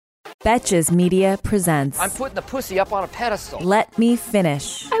Betches Media presents I'm putting the pussy up on a pedestal. Let Me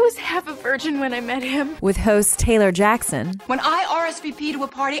Finish. I was half a virgin when I met him. With host Taylor Jackson. When I RSVP to a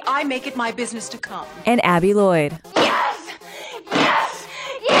party, I make it my business to come. And Abby Lloyd. Yes! Yes!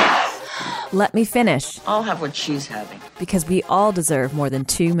 Yes! Let Me Finish. I'll have what she's having. Because we all deserve more than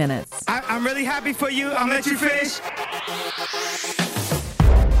 2 minutes. I'm really happy for you. I'll let you finish.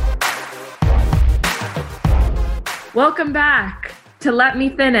 Welcome back to Let Me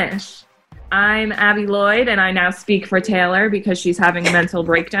Finish. I'm Abby Lloyd, and I now speak for Taylor because she's having a mental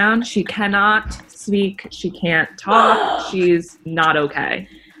breakdown. She cannot speak. She can't talk. She's not okay.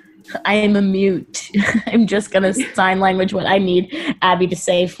 I am a mute. I'm just going to sign language what I need Abby to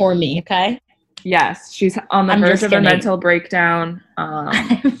say for me, okay? Yes, she's on the verge of a mental breakdown.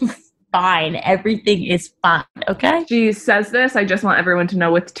 I'm fine. Everything is fine, okay? She says this, I just want everyone to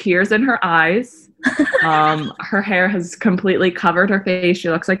know, with tears in her eyes. Her hair has completely covered her face. She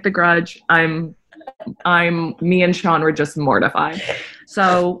looks like The Grudge. Me and Sean were just mortified.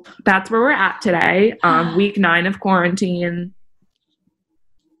 So that's where we're at today. Week 9 of quarantine.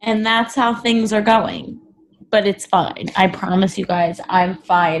 And that's how things are going. But it's fine. I promise you guys, I'm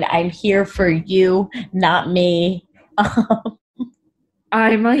fine. I'm here for you, not me.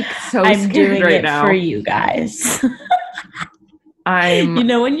 I'm like so I'm scared doing right it now. for you guys. You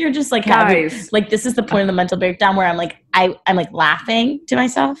know, when you're just like having, like, this is the point of the mental breakdown where I'm like, I'm like laughing to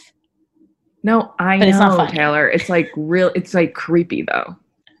myself. No, I but know, it's not funny. Taylor. It's like it's like creepy though.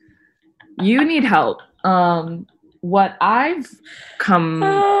 You need help. What I've come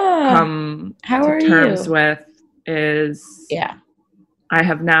to terms with is I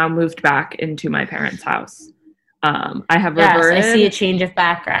have now moved back into my parents' house. I have reverted. I see a change of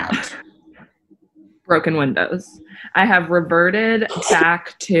background. Broken windows. I have reverted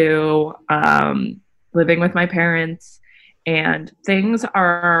back to living with my parents, and things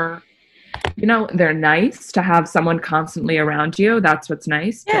are, they're nice to have someone constantly around you. That's what's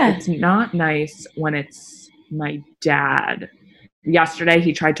nice. Yeah. But it's not nice when it's my dad. Yesterday,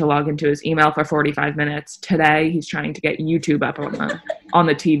 he tried to log into his email for 45 minutes. Today, he's trying to get YouTube up on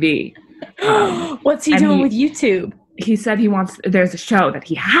the TV. What's he doing with YouTube? He said there's a show that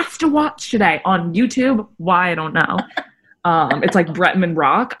he has to watch today on YouTube. Why? I don't know. It's like Bretman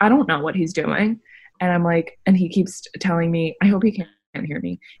Rock. I don't know what he's doing. And I'm like, and he keeps telling me, I hope he can't hear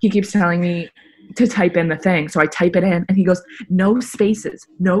me. He keeps telling me to type in the thing. So I type it in and he goes, no spaces,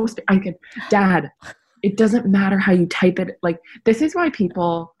 Dad, it doesn't matter how you type it. Like, this is why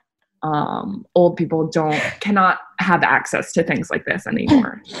people, old people cannot have access to things like this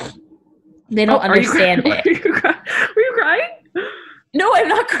anymore. They don't understand it. Were you crying? No, I'm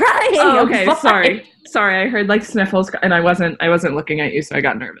not crying. Oh, okay. Sorry. I heard like sniffles, and I wasn't looking at you, so I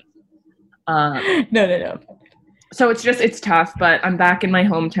got nervous. No. So it's tough, but I'm back in my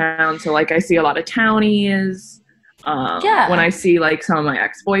hometown, so like I see a lot of townies. When I see like some of my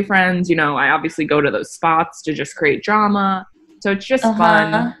ex-boyfriends, I obviously go to those spots to just create drama. So it's just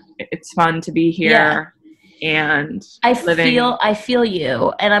fun. It's fun to be here. Yeah. And I feel you,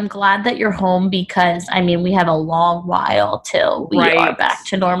 and I'm glad that you're home because we have a long while till we are back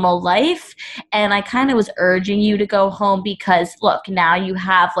to normal life. And I kind of was urging you to go home because look, now you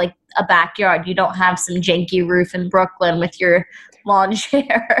have like a backyard. You don't have some janky roof in Brooklyn with your lawn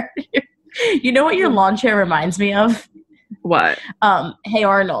chair. You know what your lawn chair reminds me of? What? Hey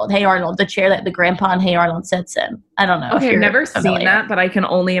Arnold, the chair that the grandpa in Hey Arnold sits in. I don't know. Okay, I've never seen that, but I can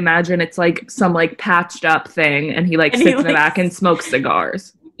only imagine it's like some like patched up thing, and he like sits in the back and smokes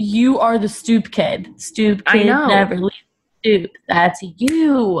cigars. You are the stoop kid. Stoop kid, I know. Never leave stoop. That's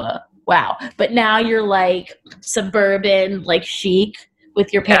you. Wow. But now you're like suburban, like chic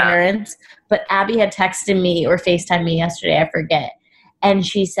with your parents. Yeah. But Abby had texted me or FaceTimed me yesterday, I forget. And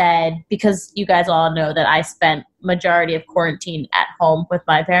she said, because you guys all know that I spent majority of quarantine at home with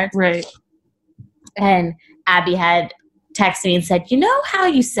my parents. Right. And Abby had texted me and said, you know how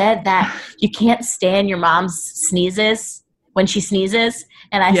you said that you can't stand your mom's sneezes when she sneezes?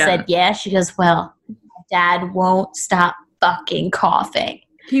 And I said, yeah. She goes, well, Dad won't stop fucking coughing.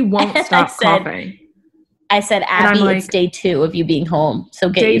 He won't stop coughing. I said, Abby, it's day 2 of you being home. So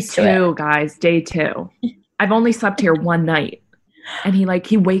get used to it. Day 2, guys. Day 2. I've only slept here one night. And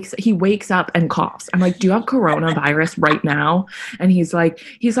he wakes up and coughs. I'm like, do you have coronavirus right now? And he's like,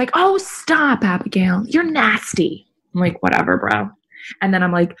 oh, stop, Abigail. You're nasty. I'm like, whatever, bro. And then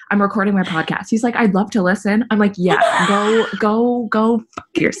I'm like, I'm recording my podcast. He's like, I'd love to listen. I'm like, yeah, go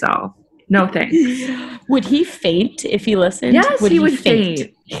fuck yourself. No thanks. Would he faint if he listened? Yes, he would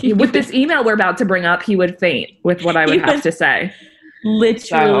faint. With this email we're about to bring up, he would faint with what I would have to say.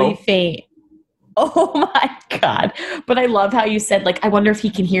 Literally faint. Oh my God. But I love how you said, like, I wonder if he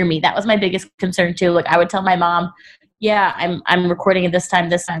can hear me. That was my biggest concern too. Like, I would tell my mom, yeah, I'm recording at this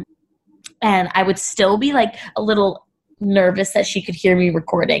time. And I would still be like a little nervous that she could hear me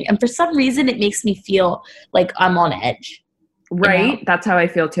recording. And for some reason, it makes me feel like I'm on edge. Right. You know? That's how I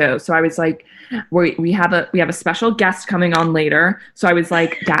feel too. So I was like, we have a special guest coming on later. So I was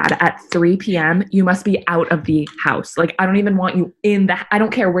like, Dad, at 3 p.m., you must be out of the house. Like, I don't even want you I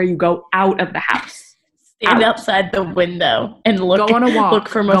don't care where you go, out of the house. Stand outside the window and go on a walk. Look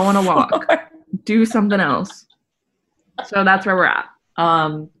from go on a walk. Do something else. So that's where we're at.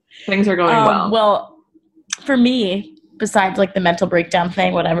 Things are going well. Well, for me, besides like the mental breakdown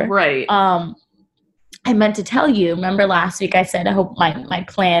thing, whatever. Right. I meant to tell you, remember last week I said I hope my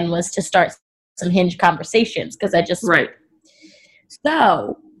plan was to start some Hinge conversations because I just right.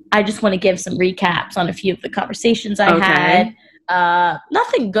 So I just want to give some recaps on a few of the conversations I had.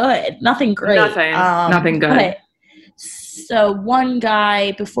 Nothing good, nothing great. Nothing good. So one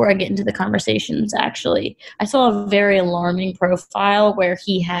guy, before I get into the conversations, actually, I saw a very alarming profile where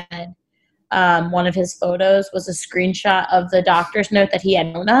he had one of his photos was a screenshot of the doctor's note that he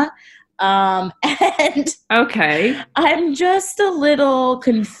had Mona. And okay, I'm just a little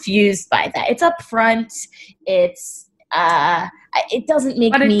confused by that. It's up front. It's it doesn't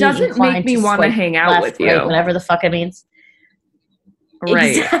make but it me doesn't make me want to hang out with you, right, whatever the fuck it means.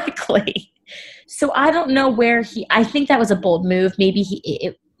 Right. Exactly. So I don't know where I think that was a bold move. Maybe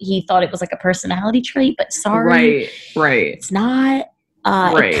he thought it was like a personality trait, but sorry, right, it's not.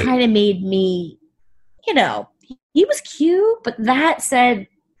 Right. It kind of made me, he was cute, but that said,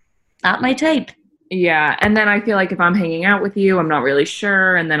 not my type. Yeah, and then I feel like if I'm hanging out with you, I'm not really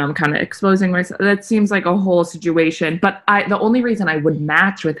sure, and then I'm kind of exposing myself. That seems like a whole situation. But the only reason I would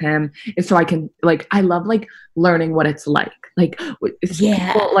match with him is so I can, like, I love, like, learning what it's like. Like,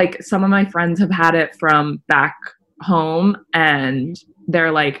 people, like, some of my friends have had it from back home, and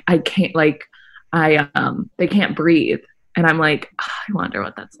they're like, I can't, like, they can't breathe. And I'm like, I wonder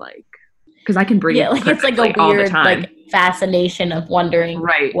what that's like. Because I can breathe. Yeah, like it's like a weird like fascination of wondering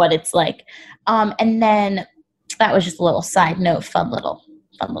what it's like. And then that was just a little side note, fun little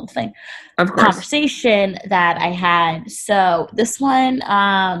thing. Of course. Conversation that I had. So this one,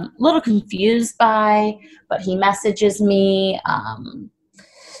 a little confused by, but he messages me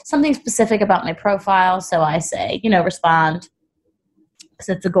something specific about my profile. So I say, respond.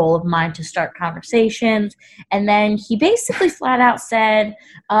 Because it's a goal of mine to start conversations. And then he basically flat out said,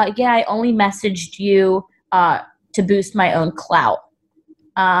 I only messaged you to boost my own clout.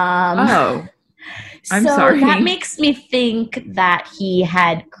 I'm so sorry. That makes me think that he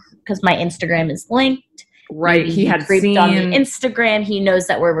had, because my Instagram is linked. Right. He had creeped on the Instagram. He knows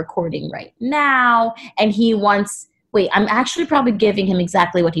that we're recording right now. And he wants... Wait, I'm actually probably giving him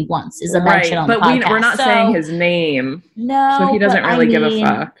exactly what he wants, is a mention on the podcast. But we're not saying his name. No. So he doesn't really give a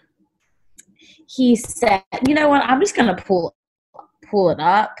fuck. He said, you know what, I'm just going to pull it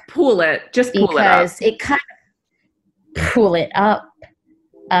up. Pull it. Just pull it up. Because it kind of pull it up.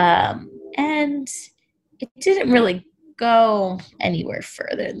 And it didn't really go anywhere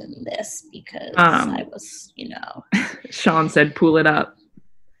further than this because I was, Sean said, pull it up.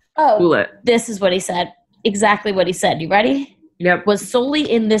 Oh, pull it. This is what he said. Exactly what he said. You ready? Yep. Was solely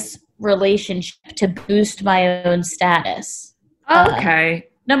in this relationship to boost my own status. Okay.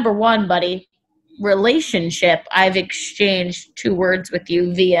 Number one, buddy, relationship. I've exchanged 2 words with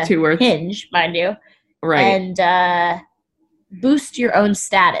you via Hinge, mind you. Right. And boost your own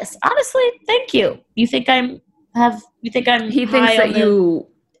status. Honestly, thank you. You think I'm He thinks that you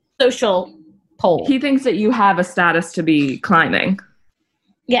social pole. He thinks that you have a status to be climbing.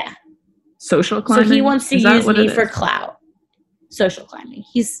 Yeah. Social climbing? So he wants to use me for clout. Social climbing.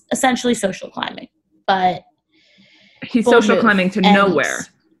 He's essentially social climbing. But he's social climbing to nowhere.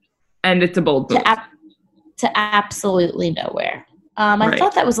 And it's a bold move. To absolutely nowhere. I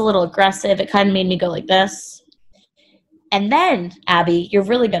thought that was a little aggressive. It kind of made me go like this. And then, Abby, you're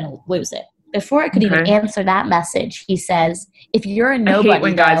really going to lose it. Before I could even answer that message, he says, if you're a nobody, I hate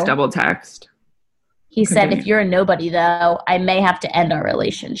when guys double text. He said, if you're a nobody, though, I may have to end our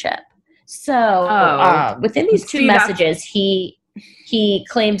relationship. So within these 2 messages, he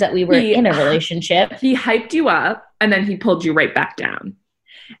claims that we were in a relationship. He hyped you up, and then he pulled you right back down.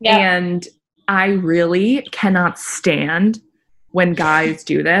 Yep. And I really cannot stand when guys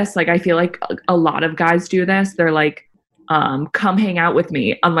do this. Like, I feel like a lot of guys do this. They're like, come hang out with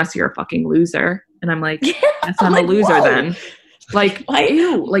me unless you're a fucking loser. And I'm like, yes, I'm a loser whoa. Then. Like,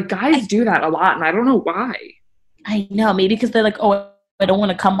 ew. Like, guys do that a lot, and I don't know why. I know. Maybe because they're like, oh, I don't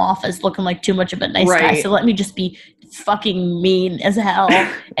want to come off as looking like too much of a nice guy. So let me just be fucking mean as hell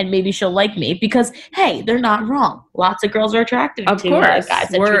and maybe she'll like me because, hey, they're not wrong. Lots of girls are attracted to guys that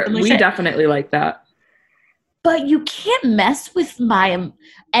treat them like shit. We definitely like that. But you can't mess with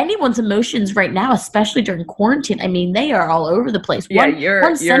anyone's emotions right now, especially during quarantine. I mean, they are all over the place. One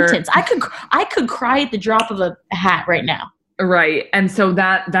sentence. I could cry at the drop of a hat right now. Right. And so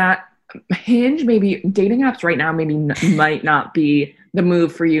that Hinge, maybe dating apps right now maybe might not be the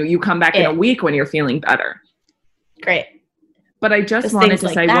move for you. You come back in a week when you're feeling better. Great. But I just wanted to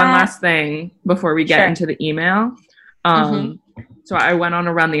say one last thing before we get into the email. So I went on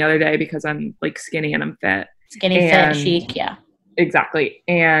a run the other day because I'm like skinny and I'm fit. Skinny, fit, chic, yeah. Exactly.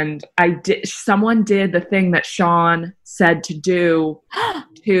 And someone did the thing that Sean said to do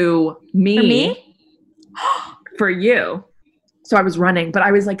to me. For me? For you. So I was running, but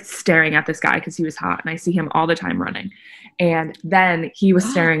I was like staring at this guy because he was hot and I see him all the time running. And then he was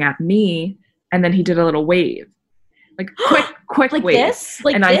staring at me and then he did a little wave. Like quick like wave. This?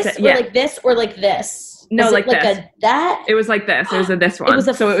 Like and this? I said, or like this? Or like this? No, was like it this. That? It was like this. It was this one. It was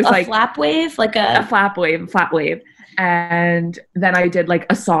a flap wave? Like a flap wave. And then I did like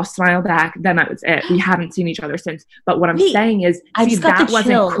a soft smile back. Then that was it. We haven't seen each other since. But what I'm saying is, that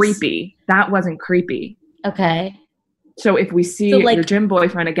wasn't creepy. That wasn't creepy. Okay. So if we see your gym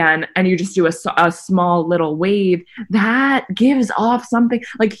boyfriend again and you just do a small little wave, that gives off something.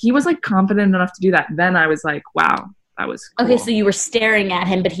 Like he was like confident enough to do that. Then I was like, wow, that was cool. Okay, so you were staring at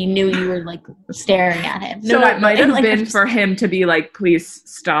him, but he knew you were like staring at him. So it might have been for him to be like, please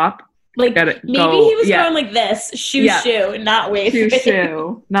stop. Like maybe he was going like this, shoe, not wave.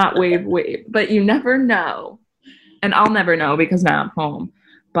 Shoe, not wave. But you never know. And I'll never know because now I'm home.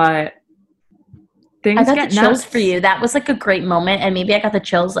 But I got the chills for you. That was like a great moment. And maybe I got the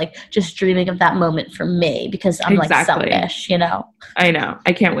chills like just dreaming of that moment for me because I'm like selfish, you know? I know.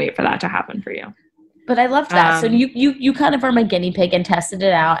 I can't wait for that to happen for you. But I love that. So you kind of are my guinea pig and tested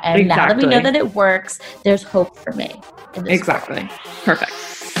it out. And now that we know that it works, there's hope for me. Exactly. Perfect.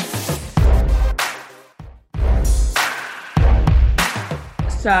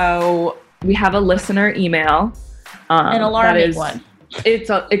 So we have a listener email. An alarming one. It's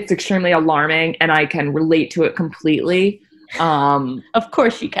extremely alarming and I can relate to it completely. Of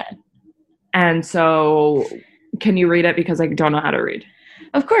course you can. And so can you read it? Because I don't know how to read.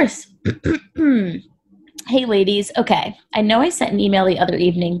 Of course. Hey ladies. Okay. I know I sent an email the other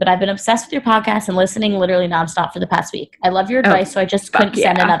evening, but I've been obsessed with your podcast and listening literally nonstop for the past week. I love your advice, so I just couldn't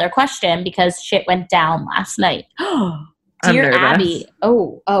send another question because shit went down last night. Dear Abby.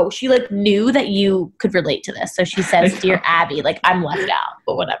 Oh, she like knew that you could relate to this. So she says, Dear Abby, like I'm left out,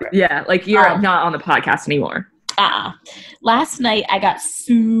 but whatever. Yeah, like you're not on the podcast anymore. Last night I got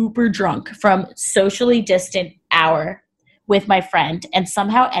super drunk from socially distant hour with my friend and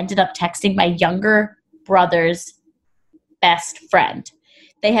somehow ended up texting my younger brother's best friend.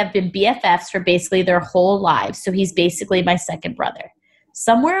 They have been BFFs for basically their whole lives. So he's basically my second brother.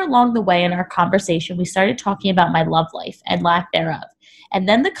 Somewhere along the way in our conversation, we started talking about my love life and lack thereof. And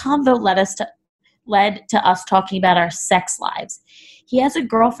then the convo led to us talking about our sex lives. He has a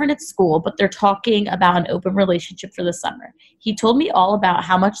girlfriend at school, but they're talking about an open relationship for the summer. He told me all about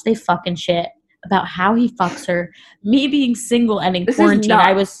how much they fucking shit, about how he fucks her, me being single and in quarantine.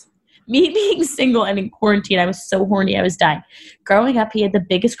 I was so horny, I was dying. Growing up, he had the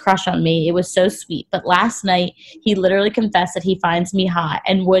biggest crush on me. It was so sweet. But last night, he literally confessed that he finds me hot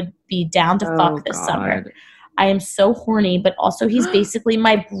and would be down to fuck this summer. I am so horny, but also he's basically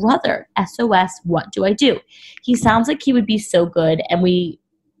my brother. SOS, what do I do? He sounds like he would be so good, and we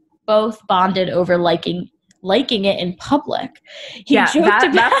both bonded over liking it in public. That's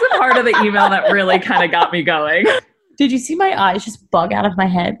the part of the email that really kind of got me going. Did you see my eyes just bug out of my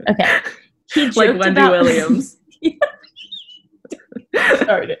head? Okay. He like Wendy Williams.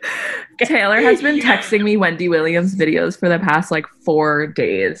 Sorry. Taylor has been texting me Wendy Williams videos for the past like 4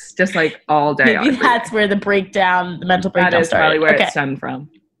 days. Just like all day. Maybe that's where the mental breakdown started. That is probably where it stemmed from.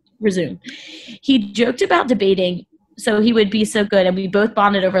 Resume. He joked about debating, so he would be so good, and we both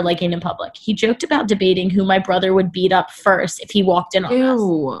bonded over liking in public. He joked about debating who my brother would beat up first if he walked in on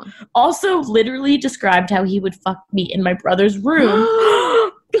us. Also, literally described how he would fuck me in my brother's room.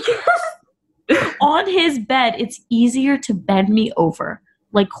 On his bed, it's easier to bend me over.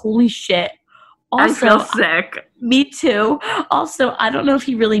 Like, holy shit. Also, I feel sick. Me too. Also, I don't know if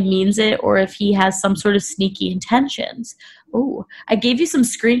he really means it or if he has some sort of sneaky intentions. Oh, I gave you some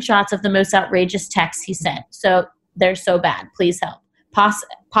screenshots of the most outrageous texts he sent. So they're so bad. Please help.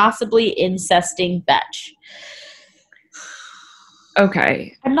 Possibly incesting betch.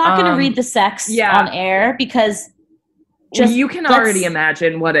 Okay. I'm not going to read the sex on air because you can already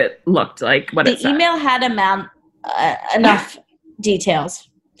imagine what it looked like. What the it said. email had enough details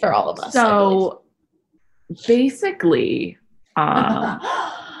for all of us. So basically,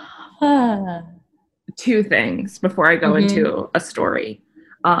 two things before I go into a story.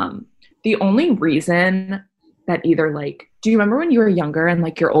 The only reason that either like, do you remember when you were younger and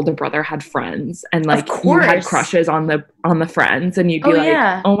like your older brother had friends and like you had crushes on the friends and you'd be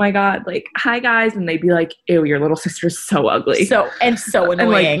oh my God, like, hi guys. And they'd be like, ew, your little sister's so ugly. So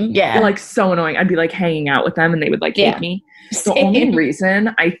annoying. And, like so annoying. I'd be like hanging out with them and they would like hate me. The only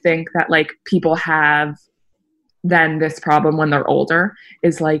reason I think that like people have then this problem when they're older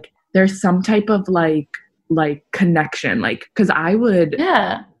is like, there's some type of like connection. Like, cause I would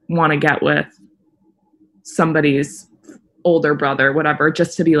want to get with somebody's older brother, whatever,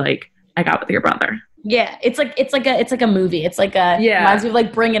 just to be like, I got with your brother. Yeah, it's like a movie. It's like reminds me of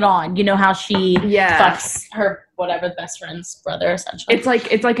like Bring It On. You know how she fucks her whatever best friend's brother essentially. It's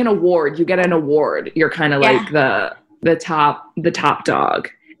like an award. You get an award. You're kind of like the top dog.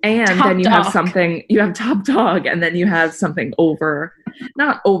 And then you have something. You have top dog, and then you have something over,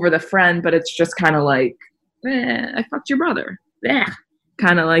 not over the friend, but it's just kind of like, I fucked your brother. Yeah,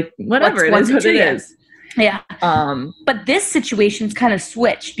 kind of like whatever it is. What it is. Yeah. But this situation's kind of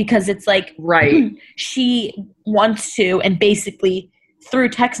switched because it's like she wants to and basically through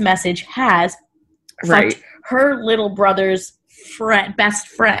text message has fucked her little brother's best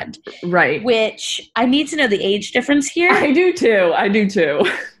friend. Right. Which I need to know the age difference here. I do too.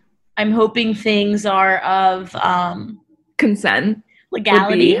 I'm hoping things are of consent.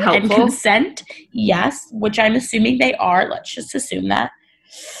 Legality and consent. Yes, which I'm assuming they are. Let's just assume that.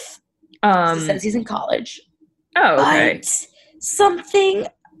 It says he's in college. Oh, okay. But something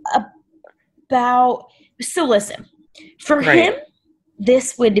about... So listen, for him,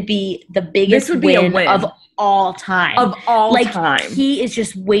 this would be the biggest win of all time. Of all time. He is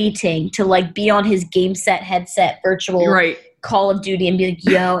just waiting to like be on his game set headset virtual Call of Duty and be like,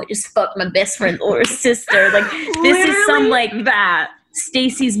 yo, I just fucked my best friend or sister. Like, this is some like that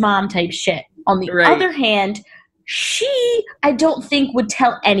Stacy's mom type shit. On the other hand... She, I don't think, would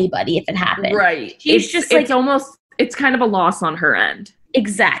tell anybody if it happened. Right. It's kind of a loss on her end.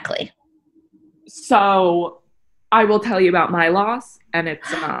 Exactly. So I will tell you about my loss, and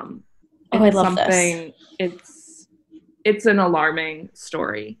it's I love something. It's an alarming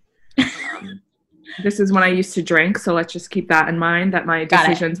story. This is when I used to drink, so let's just keep that in mind that my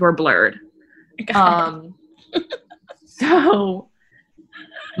decisions were blurred. So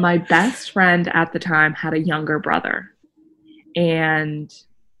my best friend at the time had a younger brother, and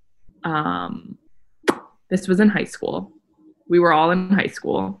this was in high school. We were all in high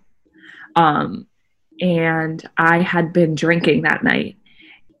school, and I had been drinking that night,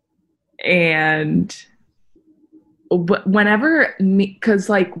 and whenever me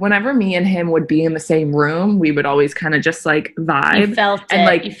and him would be in the same room, we would always kind of just like vibe. You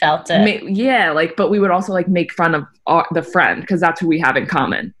felt it. But we would also like make fun of the friend because that's who we have in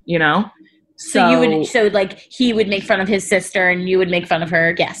common, you know? So he would make fun of his sister and you would make fun of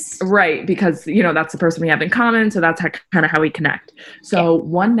her. Yes. Right. Because, you know, that's the person we have in common. So that's kind of how we connect. So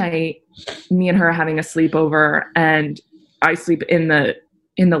one night me and her are having a sleepover and I sleep in the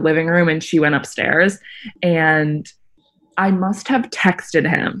living room and she went upstairs and I must have texted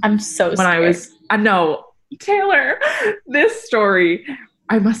him. I'm so scared. I know, Taylor, this story,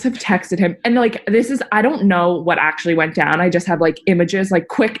 I must have texted him. And like, I don't know what actually went down. I just have like images, like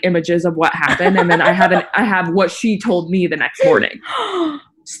quick images of what happened. And then I have what she told me the next morning.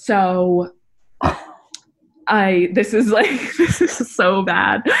 So this is so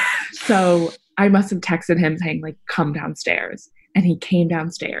bad. So I must have texted him saying like, come downstairs. And he came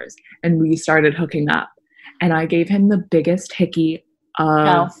downstairs and we started hooking up. And I gave him the biggest hickey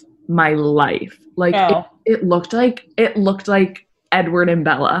of my life. Like it looked like Edward and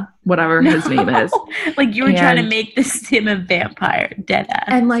Bella, whatever his name is. Like you were trying to make this him a vampire, dead ass.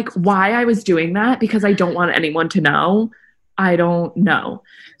 And like why I was doing that, because I don't want anyone to know. I don't know.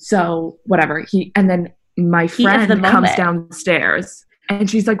 So whatever. And then my friend comes downstairs and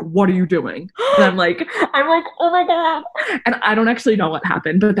she's like, what are you doing? And I'm like, oh my God. And I don't actually know what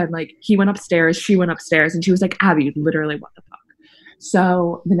happened. But then like he went upstairs, she went upstairs and she was like, Abby, literally what the fuck?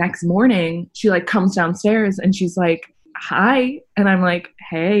 So the next morning she like comes downstairs and she's like, hi. And I'm like,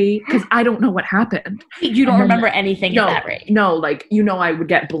 hey, because I don't know what happened. You don't remember anything at that rate? No, like, you know, I would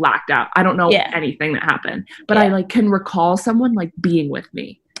get blacked out. I don't know anything that happened. But I like can recall someone like being with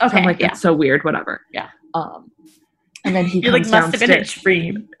me. Okay. So I'm like, that's so weird, whatever. Yeah. And then he You're comes like, must have been a downstairs.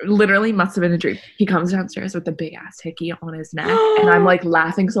 dream. Literally must have been a dream. He comes downstairs with the big ass hickey on his neck. And I'm like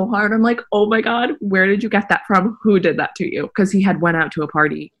laughing so hard. I'm like, oh my God, where did you get that from? Who did that to you? Because he had went out to a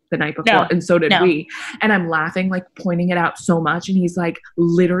party the night before and so did we. And I'm laughing, like pointing it out so much. And he's like,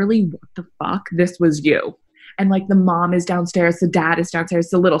 literally, what the fuck? This was you. And like the mom is downstairs, the dad is downstairs,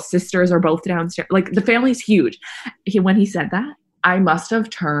 the little sisters are both downstairs. Like the family's huge. When he said that, I must have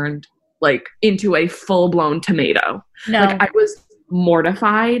turned like into a full-blown tomato. No. Like I was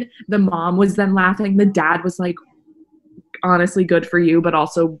mortified. The mom was then laughing. The dad was like, honestly, good for you, but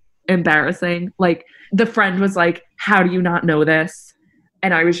also embarrassing. Like the friend was like, how do you not know this?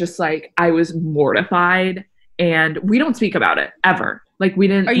 And I was just like, I was mortified. And we don't speak about it ever. Like we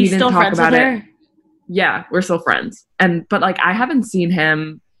didn't. Are you still talk friends about with it. her? Yeah, we're still friends. But like I haven't seen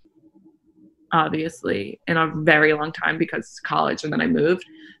him obviously in a very long time because college and then I moved.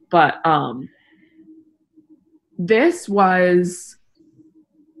 But this was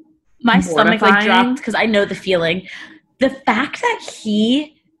my stomach like mortifying. dropped because I know the feeling. The fact that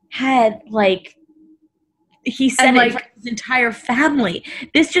he had like he said And, it like- in front of his entire family.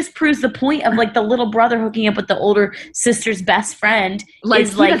 This just proves the point of like the little brother hooking up with the older sister's best friend. Like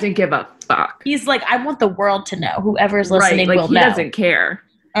is he like doesn't give a fuck. he's like, I want the world to know. Whoever's listening Like will he know. doesn't care.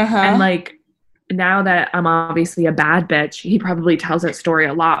 Uh-huh. And like now that I'm obviously a bad bitch, he probably tells that story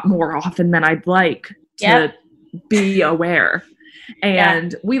a lot more often than I'd like to Yep. be aware.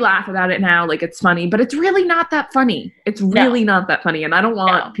 And we laugh about it now, like it's funny, but it's really not that funny. It's really not that funny. And I don't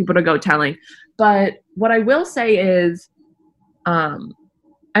want people to go telling. But what I will say is,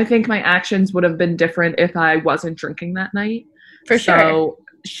 I think my actions would have been different if I wasn't drinking that night. For sure.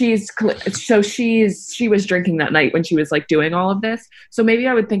 So she was drinking that night when she was like doing all of this. So maybe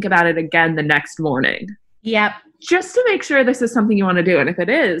I would think about it again the next morning. Yep. Just to make sure this is something you want to do. And if it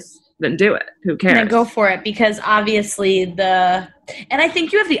is, then do it. Who cares? Then go for it because obviously and I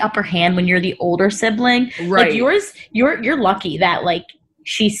think you have the upper hand when you're the older sibling. Right. Like you're lucky that like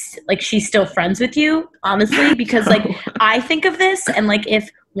she's still friends with you, honestly, because like I think of this and like if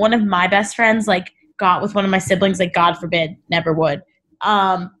one of my best friends like got with one of my siblings, like God forbid, never would,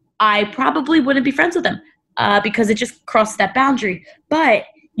 I probably wouldn't be friends with them because it just crossed that boundary. But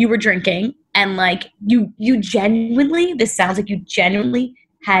you were drinking and like you genuinely, this sounds like you genuinely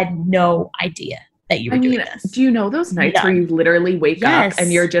had no idea that you were doing this. Do you know those nights None. where you literally wake up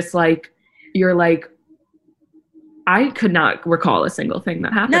and you're just like, I could not recall a single thing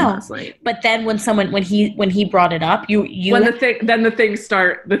that happened last night. But then when he brought it up, you the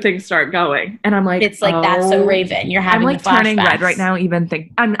things start going, and I'm like, it's like that's so Raven. You're having I'm like the flashbacks. turning red right now. Even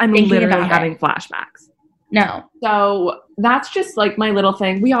I'm Thinking literally about having it. flashbacks. No, So that's just like my little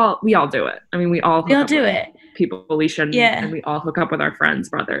thing. We all do it. I mean, we all do it. People we shouldn't. Yeah. And we all hook up with our friends,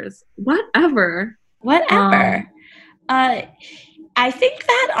 brothers, whatever. I think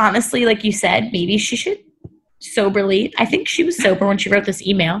that honestly, like you said, maybe she should soberly. I think she was sober when she wrote this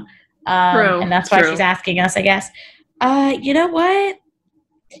email. True, and that's why she's asking us, I guess. You know what?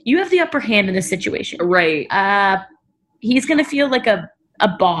 You have the upper hand in this situation. Right. He's going to feel like a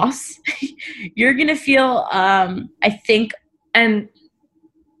boss. You're going to feel, I think. And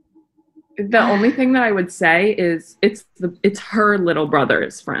the only thing that I would say is it's her little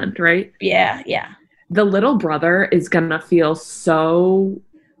brother's friend, right? Yeah, yeah. The little brother is going to feel so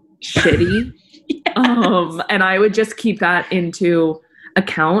shitty. Yes. And I would just keep that into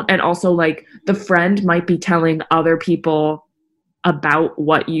account. And also like the friend might be telling other people about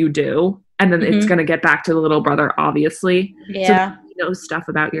what you do. And then it's going to get back to the little brother, obviously. Yeah. So he knows stuff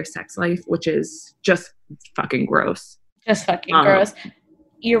about your sex life, which is just fucking gross. Just fucking gross.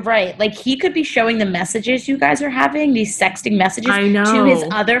 You're right. Like he could be showing the messages you guys are having, these sexting messages to his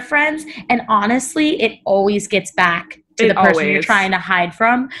other friends. And honestly, it always gets back to the person you're trying to hide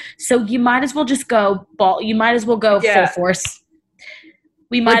from. So you might as well just go you might as well go full force.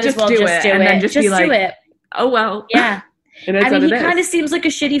 We might as well just do it. And then just be like, do it. Oh, well. Yeah. It is I mean, what he it kind of is. seems like a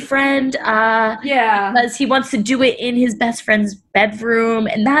shitty friend. Because he wants to do it in his best friend's bedroom.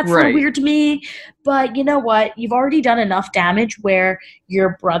 And that's a little weird to me. But you know what? You've already done enough damage where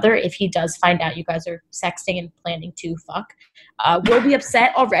your brother, if he does find out you guys are sexting and planning to fuck, will be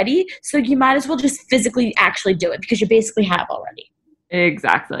upset already. So you might as well just physically actually do it because you basically have already.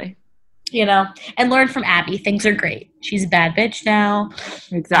 Exactly. You know, and learn from Abby. Things are great. She's a bad bitch now.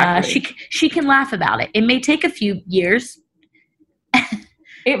 Exactly. She can laugh about it. It may take a few years.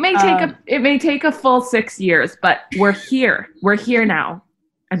 It may take a full 6 years, but we're here. We're here now.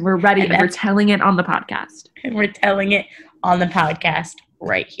 And we're ready. And we're telling it on the podcast. And we're telling it on the podcast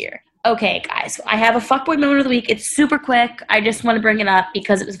right here. Okay, guys. I have a fuckboy moment of the week. It's super quick. I just want to bring it up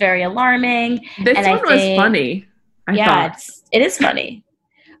because it was very alarming. This one was funny. It is funny.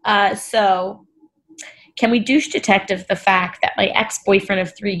 So can we douche detective the fact that my ex-boyfriend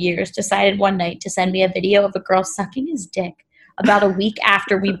of 3 years decided one night to send me a video of a girl sucking his dick about a week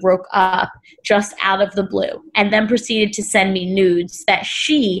after we broke up, just out of the blue, and then proceeded to send me nudes that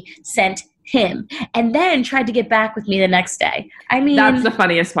she sent him, and then tried to get back with me the next day. I mean, that's the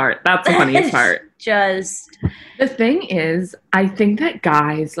funniest part. Just the thing is, I think that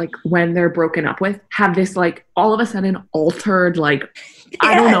guys, like, when they're broken up with, have this, like, all of a sudden altered, like,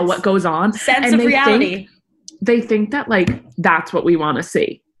 I don't know what goes on. Sense of reality. They think that, like, that's what we want to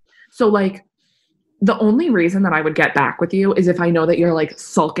see. So, like, the only reason that I would get back with you is if I know that you're, like,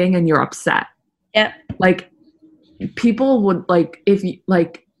 sulking and you're upset. Yep. Like, people would, like, if,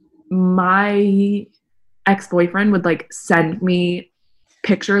 like, my ex-boyfriend would, like, send me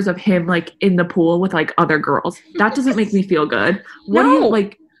pictures of him, like, in the pool with, like, other girls. That doesn't make me feel good. What do you,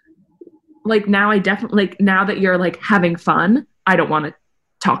 like, now I definitely, like, now that you're, like, having fun, I don't want to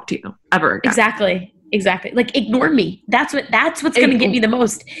talk to you ever again. Exactly. Like, ignore me. That's what's going to get me the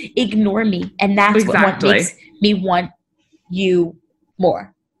most. Ignore me. And that's what makes me want you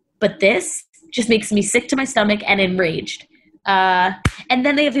more. But this just makes me sick to my stomach and enraged. And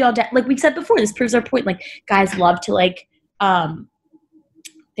then they have the audacity, like we said before, this proves our point. Like, guys love to, like,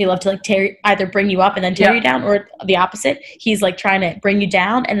 they love to, like, either bring you up and then tear you down, or the opposite. He's, like, trying to bring you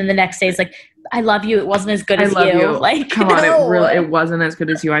down, and then the next day is like, I love you. It wasn't as good as you. Like, come on, it wasn't as good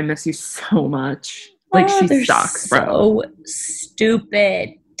as you. I miss you so much. Like, she sucks, bro. So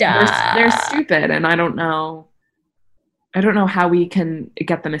stupid. They're stupid, and I don't know how we can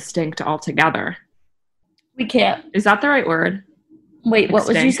get them extinct altogether. We can't. Is that the right word? Wait, extinct. What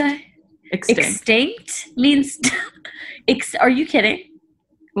would you say? Extinct means. Are you kidding?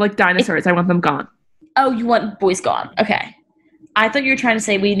 Like dinosaurs, I want them gone. Oh, you want boys gone? Okay. I thought you were trying to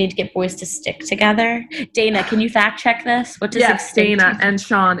say we need to get boys to stick together. Dana, can you fact check this? What does extinct? Dana and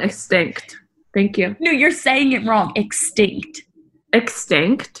Sean, extinct. Thank you. No, you're saying it wrong. Extinct.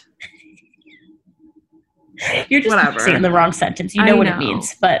 Extinct? You're just saying the wrong sentence. You know what it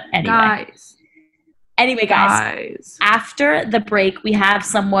means. But anyway. Guys. After the break, we have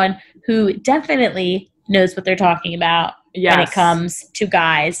someone who definitely knows what they're talking about when it comes to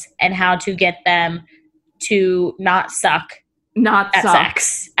guys and how to get them to not suck. At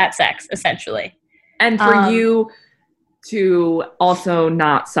sex, essentially. And for you to also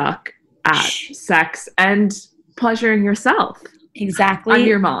not suck at sex and pleasuring yourself. Exactly. I'm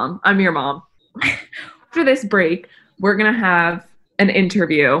your mom. After this break, we're going to have an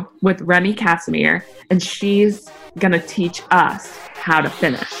interview with Remy Kassimir, and she's going to teach us how to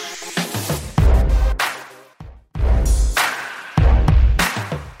finish.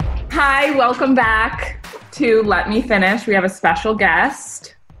 Hi, welcome back to Let Me Finish. We have a special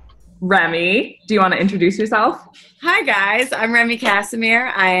guest, Remy. Do you want to introduce yourself? Hi, guys. I'm Remy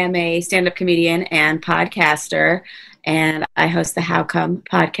Kassimir. I am a stand-up comedian and podcaster, and I host the How Come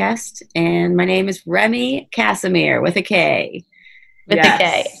podcast. And my name is Remy Kassimir with a K. With a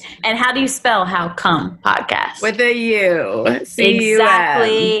K. And how do you spell How Come podcast? With a U. C-U-M.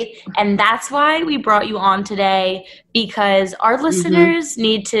 Exactly. And that's why we brought you on today, because our listeners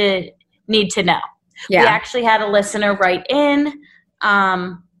need to know. Yeah. We actually had a listener write in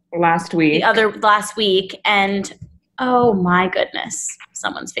last week, and oh my goodness,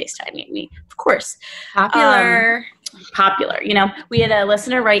 someone's FaceTiming me. Of course, popular. You know, we had a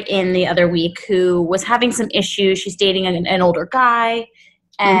listener write in the other week who was having some issues. She's dating an older guy,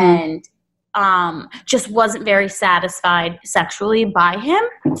 and just wasn't very satisfied sexually by him.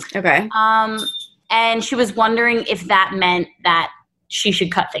 Okay. And she was wondering if that meant that she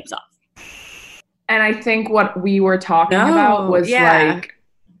should cut things off. And I think what we were talking about was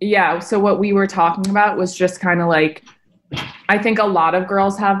so what we were talking about was just kind of like, I think a lot of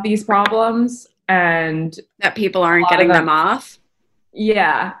girls have these problems, and that people aren't getting them off.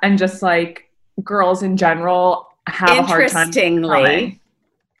 Yeah. And just like girls in general have a hard time. Interestingly.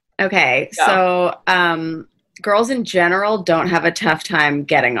 Okay. Yeah. So, girls in general don't have a tough time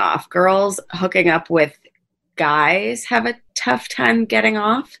getting off. Girls hooking up with guys have a tough time getting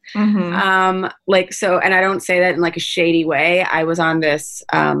off. And I don't say that in like a shady way. I was on this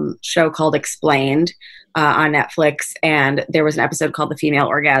show called Explained on Netflix, and there was an episode called The Female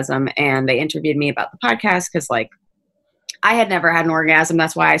Orgasm, and they interviewed me about the podcast because, like, I had never had an orgasm.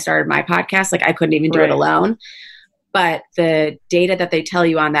 That's why I started my podcast. Like, I couldn't even do it alone. But the data that they tell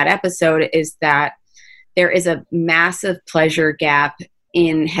you on that episode is that there is a massive pleasure gap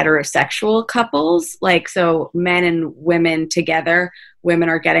in heterosexual couples. Like, so men and women together, women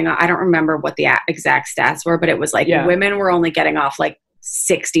are getting off. I don't remember what the exact stats were, but it was like women were only getting off like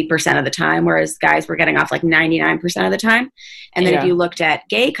 60% of the time, whereas guys were getting off like 99% of the time. And then if you looked at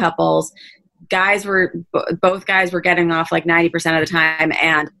gay couples, both guys were getting off like 90% of the time,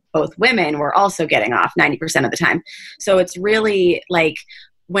 and both women were also getting off 90% of the time. So it's really like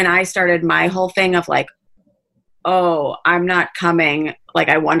when I started my whole thing of like, oh, I'm not coming, like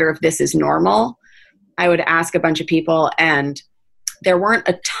I wonder if this is normal, I would ask a bunch of people, and there weren't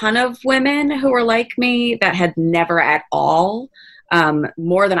a ton of women who were like me that had never at all,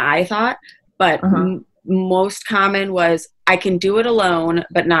 more than I thought, but most common was I can do it alone,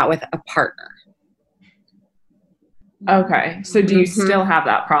 but not with a partner. Okay. So do you still have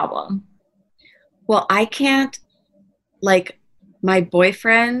that problem? Well, I can't, like, my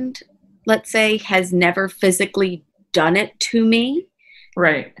boyfriend, let's say, has never physically done it to me.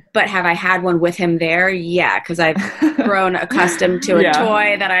 Right. But have I had one with him there? Yeah, because I've grown accustomed to a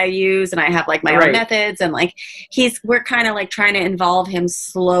toy that I use, and I have like my own methods, and like we're kind of like trying to involve him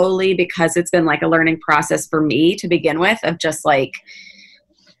slowly, because it's been like a learning process for me to begin with, of just like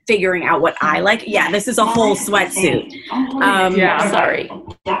figuring out what I like. Yeah, this is a whole sweatsuit. Sorry.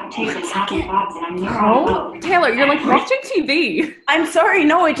 Oh, Taylor, you're like watching TV. I'm sorry.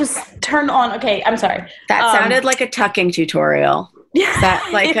 No, it just turned on. Okay, I'm sorry. That sounded like a tucking tutorial. Is that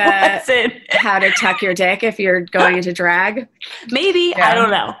like how to tuck your dick if you're going into drag? Maybe. I don't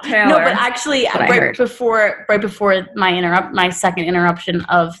know. Taylor. No, but actually, right before my second interruption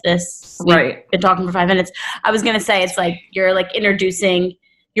of this, we've been talking for 5 minutes, I was going to say, it's like you're like introducing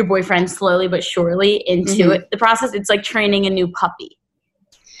your boyfriend slowly but surely into the process. It's like training a new puppy.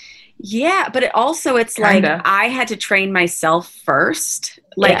 Yeah, but it's like I had to train myself first.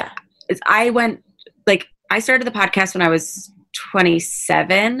 Like I started the podcast when I was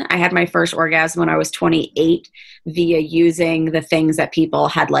 27. I had my first orgasm when I was 28 via using the things that people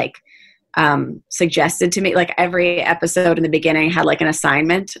had like suggested to me. Like every episode in the beginning had like an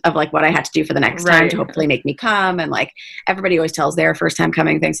assignment of like what I had to do for the next time to hopefully make me come. And like everybody always tells their first time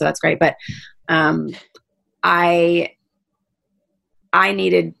coming thing. So that's great. But I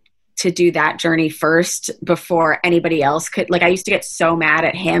needed to do that journey first before anybody else could. Like I used to get so mad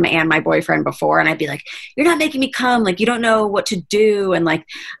at him and my boyfriend before, and I'd be like, you're not making me come, like you don't know what to do. And like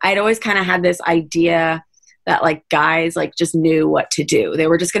I'd always kind of had this idea that like guys like just knew what to do. They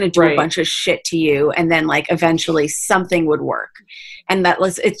were just going to do a bunch of shit to you, and then like eventually something would work. And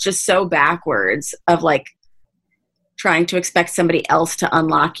it's just so backwards of like trying to expect somebody else to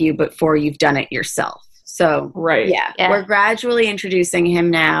unlock you before you've done it yourself. So we're gradually introducing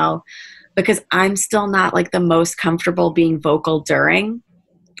him now, because I'm still not like the most comfortable being vocal during.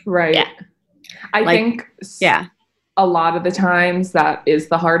 Right. Yeah. I think a lot of the times that is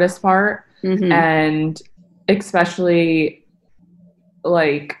the hardest part. And especially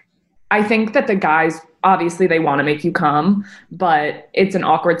like, I think that the guys, obviously they want to make you come, but it's an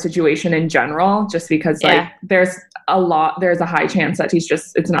awkward situation in general, just because like there's a high chance that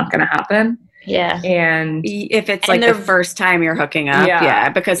it's not going to happen. Yeah. And if it's like the first time you're hooking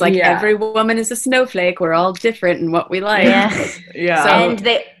up, because like every woman is a snowflake. We're all different in what we like. Yeah. So,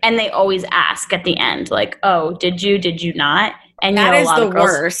 and they always ask at the end, like, oh, did you not? And that is the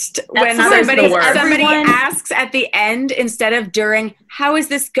worst. When somebody asks at the end instead of during, how is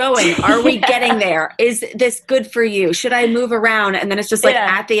this going? Are we getting there? Is this good for you? Should I move around? And then it's just like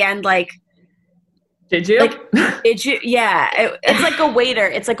at the end, like, did you? Like, did you? Yeah. It's like a waiter.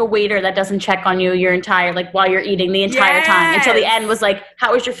 It's like a waiter that doesn't check on you your entire, like while you're eating the entire time until the end was like,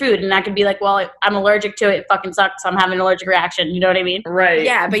 how was your food? And I could be like, well, I'm allergic to it. It fucking sucks. I'm having an allergic reaction. You know what I mean? Right.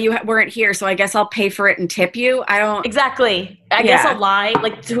 Yeah. But you weren't here. So I guess I'll pay for it and tip you. I don't. Exactly. I guess I'll lie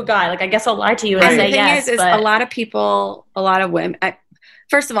like to a guy. Like, I guess I'll lie to you and say yes. The thing is a lot of people, a lot of women,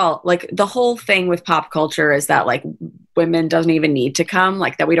 first of all, like the whole thing with pop culture is that like women doesn't even need to come,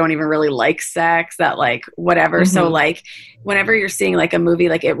 like that we don't even really like sex, that like whatever. So like whenever you're seeing like a movie,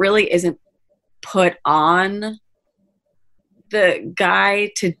 like it really isn't put on the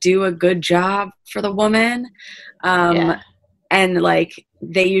guy to do a good job for the woman. And like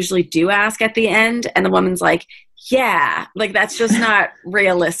they usually do ask at the end, and the woman's like, yeah, like that's just not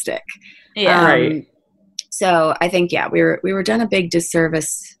realistic. So I think, we were done a big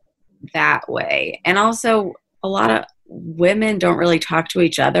disservice that way. And also a lot of women don't really talk to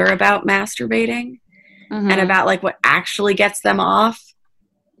each other about masturbating and about like what actually gets them off.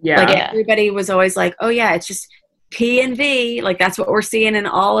 Yeah. Like everybody was always like, oh yeah, it's just P and V. Like that's what we're seeing in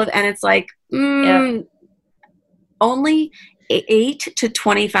all of, and it's like, only 8 to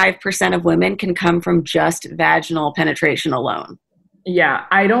 25% of women can come from just vaginal penetration alone. Yeah,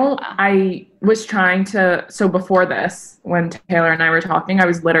 I was trying to, so before this, when Taylor and I were talking, I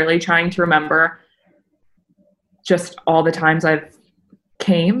was literally trying to remember just all the times I've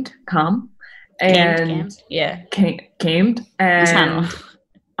come, and camed, and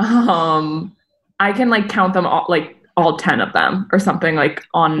I can like count them all, like all 10 of them or something, like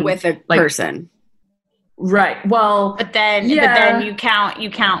on with a like, person. Right. Well, but then you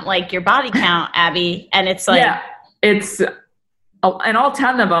count like your body count, Abby, and it's like it's and all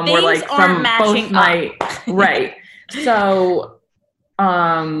 10 of them were like from both my right. So,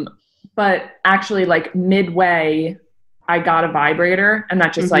 but actually, like midway, I got a vibrator, and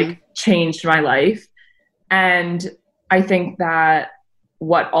that just like changed my life. And I think that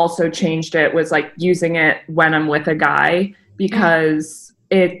what also changed it was like using it when I'm with a guy, because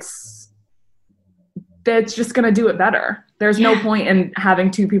it's just going to do it better. There's no point in having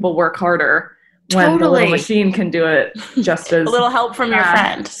two people work harder when the little machine can do it just as a little help from your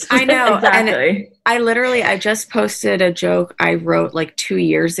friend. I know. Exactly. And I just posted a joke I wrote like 2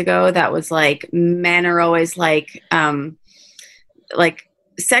 years ago that was like, men are always like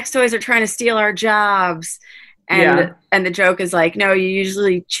sex toys are trying to steal our jobs. And the joke is like, no, you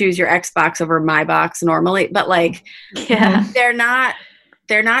usually choose your Xbox over my box normally, but like, they're not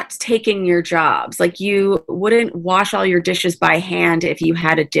taking your jobs. Like, you wouldn't wash all your dishes by hand if you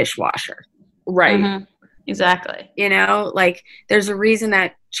had a dishwasher. Right. Mm-hmm. Exactly. You know, like there's a reason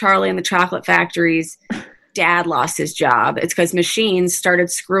that Charlie and the Chocolate Factory's dad lost his job. It's because machines started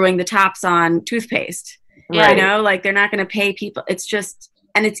screwing the tops on toothpaste. Right. You know, like they're not going to pay people. It's just,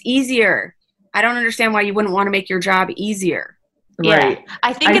 and it's easier. I don't understand why you wouldn't want to make your job easier. Right. Yeah.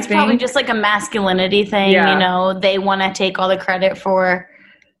 I think it's probably just like a masculinity thing. Yeah. You know, they want to take all the credit for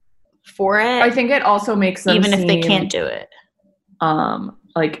it. I think it also makes them even if they seem, can't do it.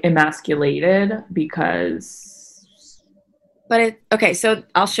 Like emasculated because. But okay, so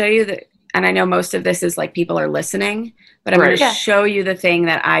I'll show you and I know most of this is like people are listening, but I'm going to show you the thing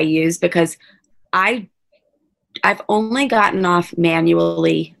that I use, because I've only gotten off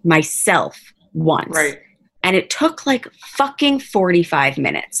manually myself once. Right. And it took like fucking 45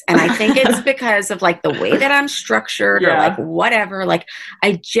 minutes. And I think it's because of like the way that I'm structured or like whatever. Like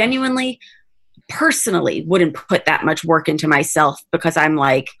I genuinely, personally wouldn't put that much work into myself, because I'm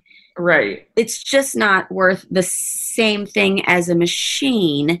like, it's just not worth the same thing as a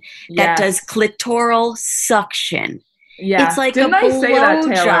machine that does clitoral suction. Yeah. It's like Didn't a I say that,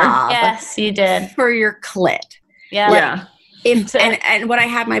 Taylor? blowjob. Yes, you did. For your clit. Yeah. And what I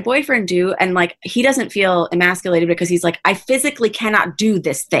had my boyfriend do, and like he doesn't feel emasculated because he's like, I physically cannot do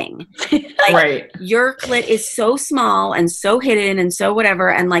this thing. Like, your clit is so small and so hidden and so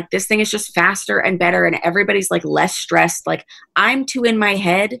whatever, and like this thing is just faster and better, and everybody's like less stressed. Like I'm too in my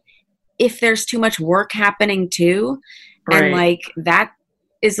head if there's too much work happening too, and like that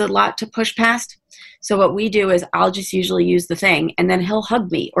is a lot to push past. So what we do is I'll just usually use the thing, and then he'll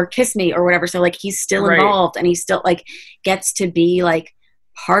hug me or kiss me or whatever. So like he's still involved, and he still like gets to be like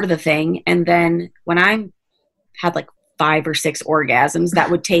part of the thing. And then when I'm had like 5 or 6 orgasms,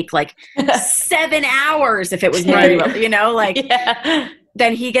 that would take like 7 hours if it was manual, you know, like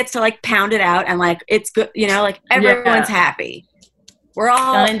then he gets to like pound it out, and like it's good, you know, like everyone's happy. We're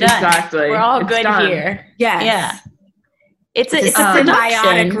all done and done. Exactly. We're all it's good done. Here. Yes. Yeah. It's a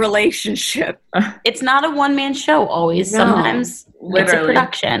symbiotic relationship. It's not a one-man show always. No, sometimes literally. It's a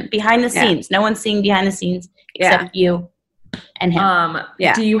production behind the scenes. No one's seeing behind the scenes except you and him.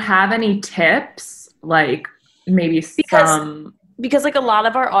 Do you have any tips? Like maybe because like a lot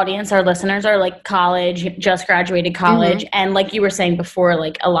of our audience, our listeners are like college, just graduated college. And like you were saying before,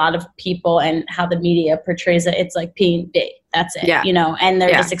 like a lot of people and how the media portrays it, it's like P and D. That's it, you know, and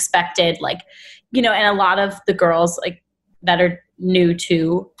they're just expected, like, you know, and a lot of the girls like that are new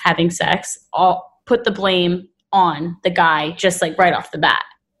to having sex all put the blame on the guy just like right off the bat,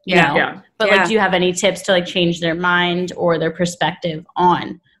 you know? But like, do you have any tips to like change their mind or their perspective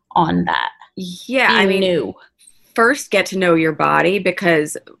on that? Yeah. I mean, first get to know your body,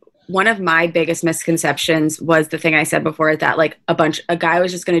 because one of my biggest misconceptions was the thing I said before, that like a guy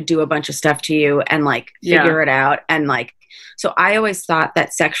was just going to do a bunch of stuff to you and like figure it out. And like, so I always thought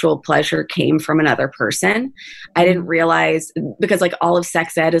that sexual pleasure came from another person. I didn't realize, because like all of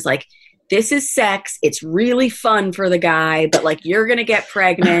sex ed is like, this is sex. It's really fun for the guy, but like you're going to get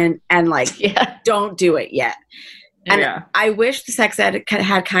pregnant and like, don't do it yet. And I wish the sex ed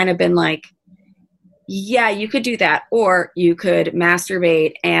had kind of been like, yeah, you could do that, or you could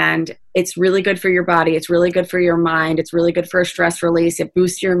masturbate, and it's really good for your body. It's really good for your mind. It's really good for a stress release. It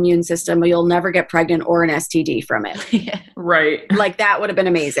boosts your immune system, but you'll never get pregnant or an STD from it. Right. Like that would have been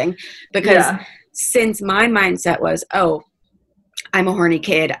amazing, because since my mindset was, oh, I'm a horny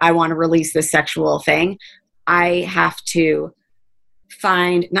kid, I want to release this sexual thing, I have to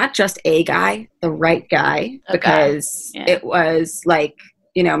find not just a guy, the right guy, because it was like,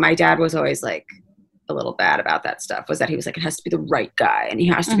 you know, my dad was always like a little bad about that stuff, was that he was like, it has to be the right guy and he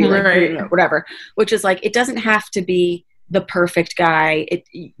has to be like, you know, whatever, which is like, it doesn't have to be the perfect guy.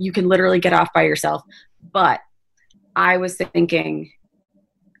 You can literally get off by yourself. But I was thinking,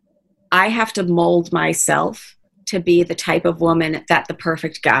 I have to mold myself to be the type of woman that the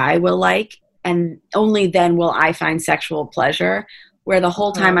perfect guy will like. And only then will I find sexual pleasure, where the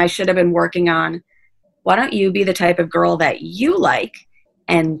whole time I should have been working on, why don't you be the type of girl that you like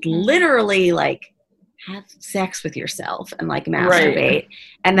and literally like have sex with yourself and like masturbate.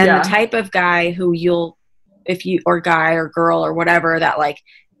 And then the type of guy who or guy or girl or whatever that like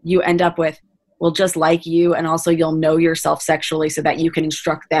you end up with will just like you, and also you'll know yourself sexually so that you can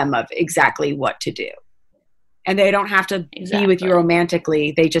instruct them of exactly what to do. And they don't have to be with you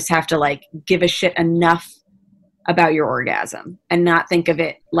romantically. They just have to like give a shit enough about your orgasm and not think of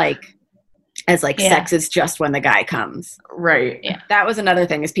it like as like sex is just when the guy comes. Right. Yeah. That was another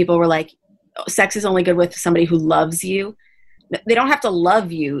thing, is people were like, oh, sex is only good with somebody who loves you. They don't have to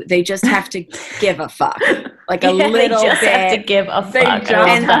love you. They just have to give a fuck. Like a little bit. They just have to give a fuck. They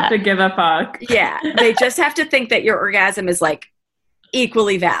just have to give a fuck. Yeah. They just have to think that your orgasm is like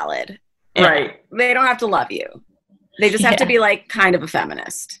equally valid. Right. They don't have to love you. They just have to be like kind of a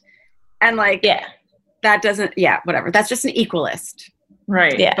feminist. And like, that doesn't, whatever. That's just an equalist.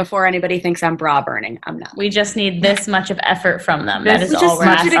 Right. Yeah. Before anybody thinks I'm bra burning, I'm not. We just need this much of effort from them. That is all we're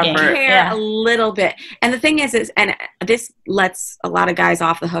asking. We just care a little bit. And the thing is, and this lets a lot of guys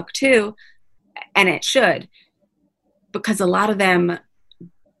off the hook too, and it should, because a lot of them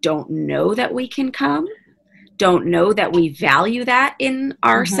don't know that we can come, don't know that we value that in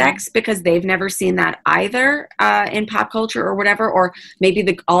our sex, because they've never seen that either in pop culture or whatever, or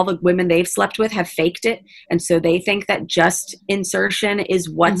maybe all the women they've slept with have faked it, and so they think that just insertion is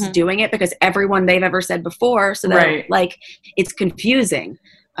what's doing it, because everyone they've ever said before, so that like it's confusing.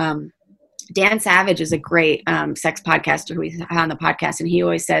 Dan Savage is a great sex podcaster who we had on the podcast, and he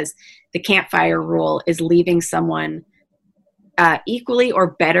always says the campfire rule is leaving someone equally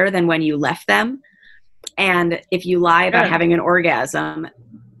or better than when you left them. And if you lie about having an orgasm,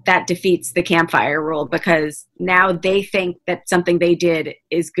 that defeats the campfire rule, because now they think that something they did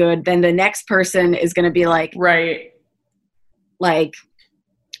is good. Then the next person is going to be like,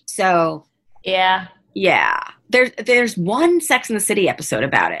 so. Yeah. There's one Sex and the City episode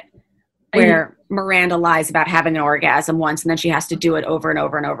about it where Miranda lies about having an orgasm once, and then she has to do it over and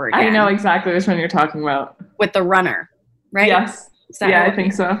over and over again. I know exactly which one you're talking about. With the runner, right? Yes. Yeah, I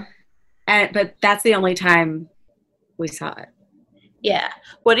think so. But that's the only time we saw it. Yeah.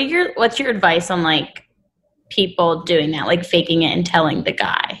 What's your advice on like people doing that, like faking it and telling the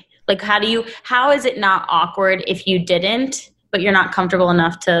guy? Like how is it not awkward if you didn't, but you're not comfortable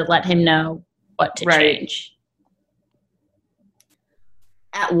enough to let him know what to change?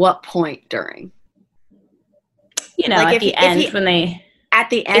 At what point during? You know, like at the end when they... At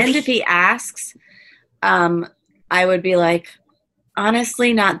the end, if he asks, I would be like,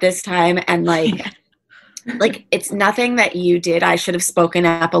 honestly, not this time. And like, like it's nothing that you did. I should have spoken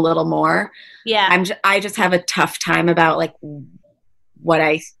up a little more. Yeah. I just have a tough time about like what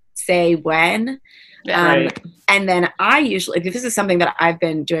I say when. And then I usually, this is something that I've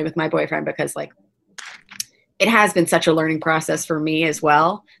been doing with my boyfriend, because like it has been such a learning process for me as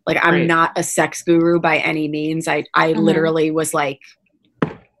well. Like I'm not a sex guru by any means. I literally was like,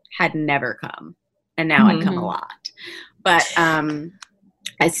 had never come, and now I come a lot. But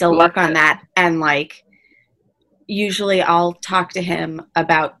I still work on that. And like, usually I'll talk to him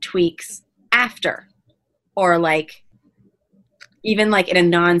about tweaks after, or like, even like in a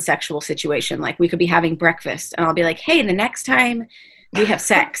non-sexual situation, like we could be having breakfast and I'll be like, hey, the next time we have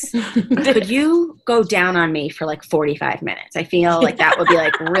sex, could you go down on me for like 45 minutes? I feel like that would be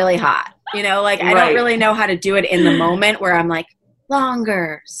like really hot. You know, like I don't really know how to do it in the moment where I'm like,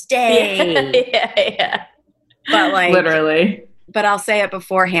 longer, stay. Yeah. But like literally, but I'll say it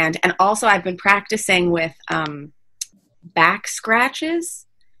beforehand. And also I've been practicing with back scratches.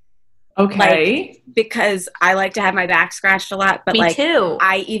 Okay. Like, because I like to have my back scratched a lot, but Me too.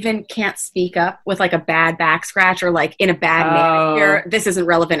 I even can't speak up with like a bad back scratch or like in a bad manicure. This isn't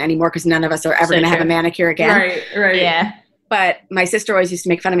relevant anymore because none of us are ever going to have a manicure again. Right. Yeah. But my sister always used to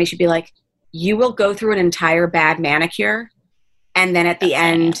make fun of me. She'd be like, you will go through an entire bad manicure and then at the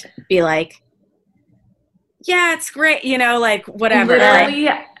end be like, yeah, it's great. You know, like whatever. Literally,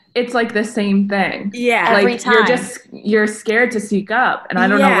 it's like the same thing. Yeah. Like every time. you're scared to speak up, and I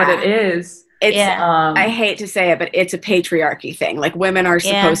don't know what it is. It's I hate to say it, but it's a patriarchy thing. Like women are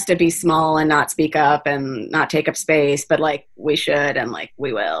supposed to be small and not speak up and not take up space, but like we should and like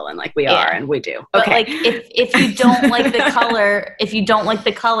we will and like we are and we do. But okay. like if you don't like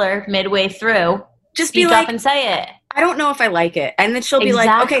the color midway through, just speak up and say it. I don't know if I like it. And then she'll be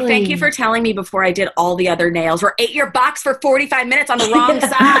like, okay, thank you for telling me before I did all the other nails. Or ate your box for 45 minutes on the wrong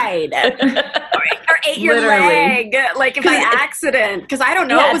side. or ate your leg, like by accident. Because I don't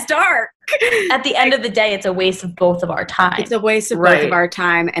know, it was dark. At the end of the day, it's a waste of both of our time. It's a waste of both of our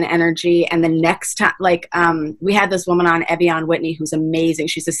time and energy. And the next time, like we had this woman on, Evian Whitney, who's amazing.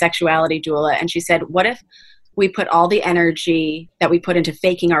 She's a sexuality doula. And she said, what if we put all the energy that we put into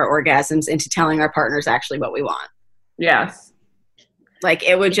faking our orgasms into telling our partners actually what we want? Yes. Like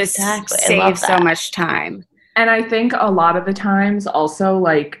it would just save so much time. And I think a lot of the times also,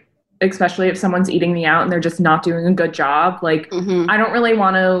 like, especially if someone's eating me out and they're just not doing a good job, like I don't really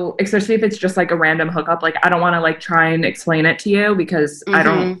want to, especially if it's just like a random hookup, like I don't want to like try and explain it to you because I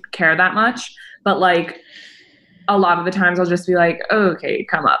don't care that much. But like a lot of the times I'll just be like, oh, okay,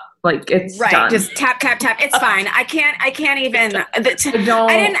 come up. Like it's done. Just tap, tap, tap. It's fine. I can't even. I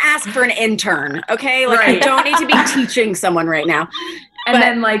didn't ask for an intern. Okay, like I don't need to be teaching someone right now. And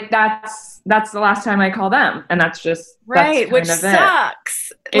then like that's the last time I call them, and that's just which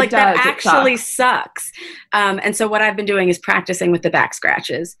sucks. Like that actually sucks. And so what I've been doing is practicing with the back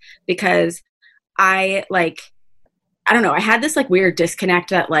scratches because I don't know. I had this like weird disconnect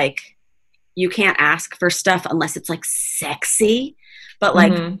that like you can't ask for stuff unless it's like sexy. But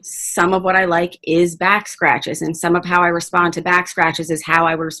like some of what I like is back scratches, and some of how I respond to back scratches is how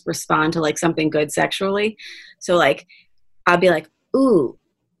I respond to like something good sexually. So like I'll be like, ooh,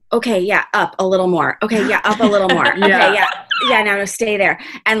 okay, yeah, up a little more. Okay, yeah, up a little more. Okay, yeah, now stay there.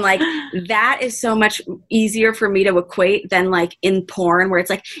 And like that is so much easier for me to equate than like in porn where it's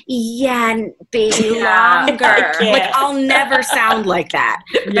like, yeah, baby, longer. Like I'll never sound like that.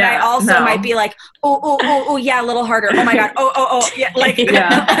 But I also might be like, oh, yeah, a little harder. Oh my God. Oh, yeah. Like, and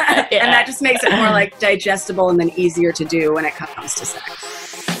that just makes it more like digestible and then easier to do when it comes to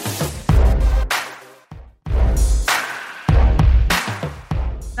sex.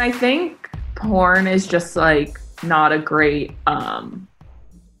 I think porn is just like not a great I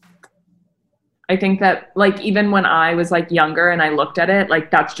think that like even when I was like younger and I looked at it, like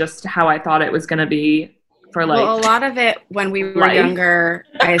that's just how I thought it was going to be for like a lot of it when we were younger,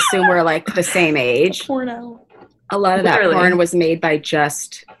 I assume we're like the same age. Porno. A lot of that porn was made by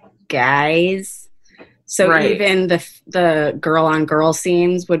just guys. So even the girl on girl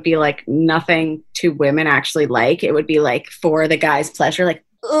scenes would be like nothing to women actually like. It would be like for the guy's pleasure, like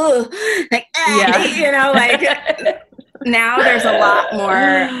ugh, like you know, like now there's a lot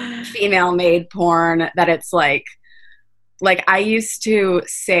more female made porn that it's like I used to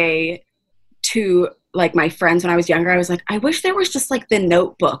say to like my friends when I was younger, I was like, I wish there was just like The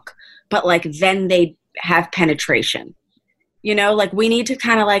Notebook, but like then they have penetration. You know, like we need to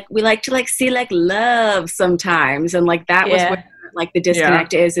kind of like, we like to like see like love sometimes. And like that was what like the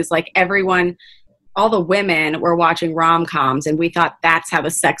disconnect is like everyone, all the women were watching rom-coms and we thought that's how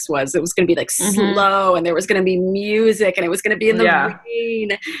the sex was. It was going to be like slow and there was going to be music and it was going to be in the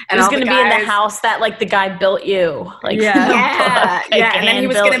rain. And it was going to be in the house that like the guy built you. Like, yeah. And then he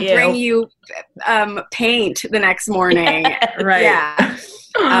was going to bring you paint the next morning. Yeah.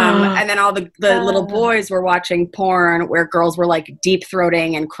 And then all the little boys were watching porn where girls were like deep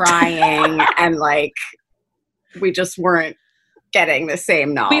throating and crying and like we just weren't getting the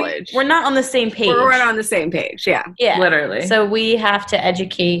same knowledge. We're not on the same page. We're not on the same page. Yeah. Literally. So we have to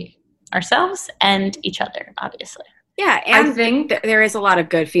educate ourselves and each other, obviously. Yeah. And I think there is a lot of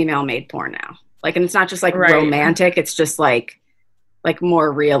good female made porn now. Like, and it's not just like romantic. It's just like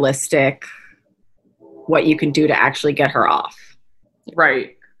more realistic what you can do to actually get her off.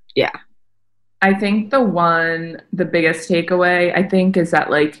 Right. Yeah. I think the biggest takeaway, I think, is that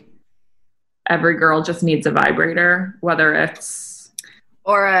like every girl just needs a vibrator, whether it's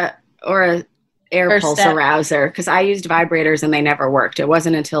or a air pulse arouser, because I used vibrators and they never worked. It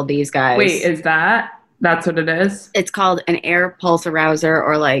wasn't until these guys. Wait, that's what it is? It's called an air pulse arouser,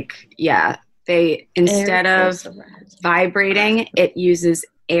 or like they instead of vibrating, it uses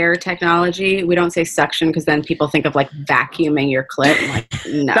air technology. We don't say suction because then people think of like vacuuming your clit. I'm like,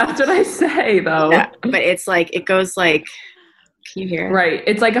 no. That's what I say though. No, but it's like, it goes like, can you hear it? Right.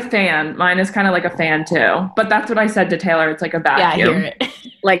 It's like a fan. Mine is kind of like a fan too. But that's what I said to Taylor. It's like a vacuum. Yeah, I hear it.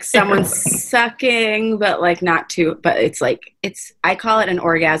 Like someone's sucking, but like not too, but it's like, I call it an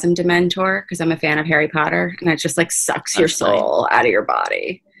orgasm dementor because I'm a fan of Harry Potter and it just like sucks your soul out of your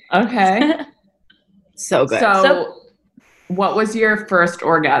body. Okay. So good. So what was your first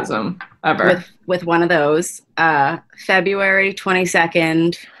orgasm? ever. With one of those. February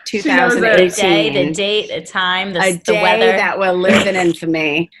 22nd, The 2018. day, the date, the time, the day weather. that will live in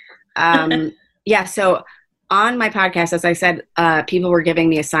infamy. Yeah, so on my podcast, as I said, people were giving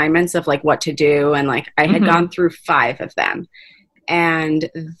me assignments of like what to do, and like I had gone through 5 of them. And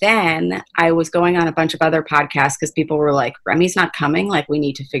then I was going on a bunch of other podcasts because people were like, Remy's not coming, like we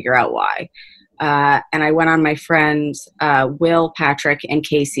need to figure out why. And I went on my friends Will, Patrick, and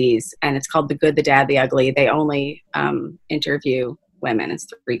Casey's, and it's called The Good, the Dad, the Ugly. They only interview women. It's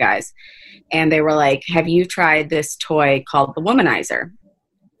 3 guys. And they were like, have you tried this toy called the Womanizer?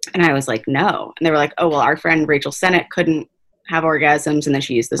 And I was like, no. And they were like, oh, well, our friend Rachel Sennett couldn't have orgasms, and then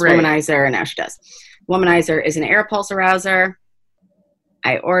she used this Womanizer, and now she does. Womanizer is an air pulse arouser.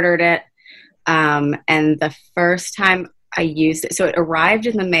 I ordered it. And the first time I used it, so it arrived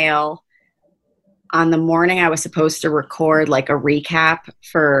in the mail on the morning I was supposed to record like a recap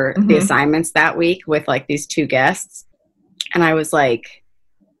for the assignments that week with like these 2 guests. And I was like,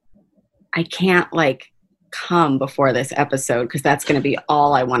 I can't like come before this episode because that's going to be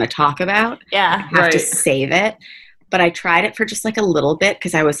all I want to talk about. Yeah. I have to save it. But I tried it for just like a little bit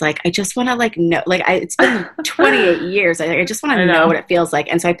because I was like, I just want to like know, like it's been 28 years. I just want to know what it feels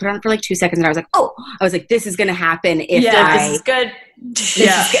like. And so I put it on for like 2 seconds and I was like, oh, I was like, this is going to happen if this is good. This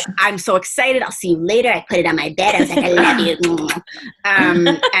is good. I'm so excited. I'll see you later. I put it on my bed. I was like, I love you. And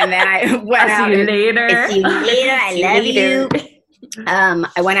then I went out. See you later. I see you later. I love you.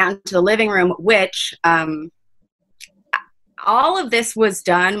 I went out into the living room, which all of this was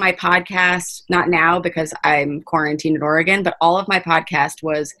done, my podcast, not now because I'm quarantined in Oregon, but all of my podcast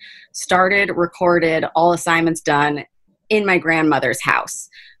was started, recorded, all assignments done in my grandmother's house.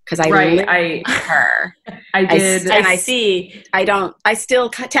 Because I lived with her. I did. I see. I still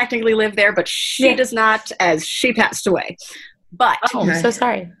technically live there, but she does not, as she passed away. But I'm so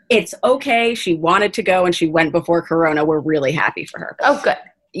sorry. It's okay. She wanted to go and she went before Corona. We're really happy for her. Oh, good.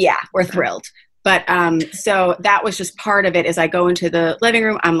 Yeah, we're thrilled. But so that was just part of it. As I go into the living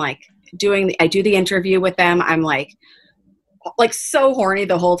room, I'm like I do the interview with them. I'm like so horny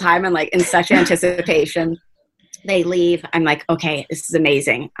the whole time and like in such anticipation. They leave. I'm like, okay, this is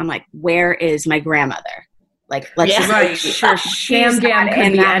amazing. I'm like, where is my grandmother? Like, let's just make sure she's not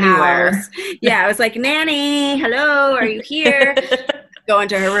in the house. Yeah, I was like, Nanny, hello, are you here? Go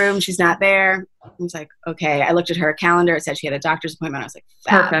into her room. She's not there. I was like, okay. I looked at her calendar. It said she had a doctor's appointment. I was like,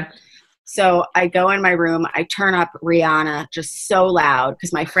 fab. Perfect. So I go in my room. I turn up Rihanna just so loud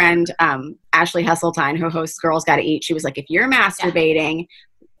because my friend Ashley Hesseltine, who hosts Girls Gotta Eat, she was like, if you're masturbating,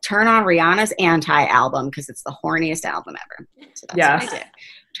 turn on Rihanna's Anti album because it's the horniest album ever. So that's what I did.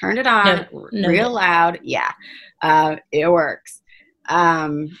 Turned it on real loud. Yeah, it works.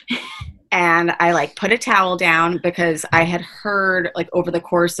 And I like put a towel down because I had heard like over the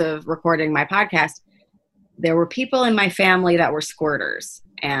course of recording my podcast, there were people in my family that were squirters.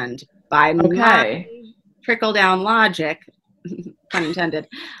 And by my trickle down logic, pun intended,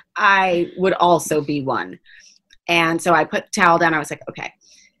 I would also be one. And so I put the towel down. I was like, okay.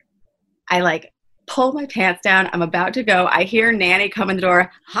 I like pull my pants down. I'm about to go. I hear Nanny come in the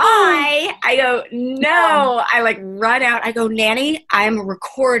door. Hi. I go, no. I like run out. I go, Nanny, I'm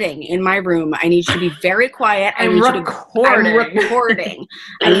recording in my room. I need you to be very quiet. I'm recording.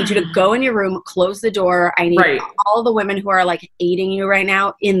 I need you to go in your room, close the door. I need all the women who are like aiding you right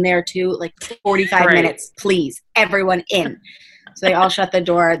now in there too, like 45 minutes, please. Everyone in. So they all shut the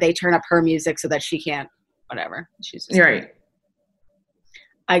door. They turn up her music so that she can't, whatever. She's just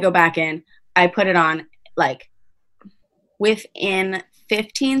I go back in. I put it on, like, within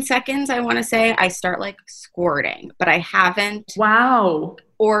 15 seconds, I want to say, I start, like, squirting. But I haven't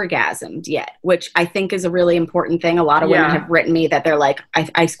orgasmed yet, which I think is a really important thing. A lot of women have written me that they're like,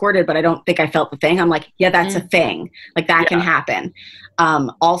 I squirted, but I don't think I felt the thing. I'm like, yeah, that's a thing. Like, that can happen.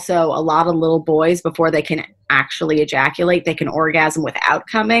 Also, a lot of little boys, before they can actually ejaculate, they can orgasm without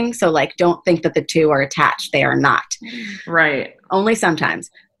coming. So, like, don't think that the two are attached. They are not. Right. Only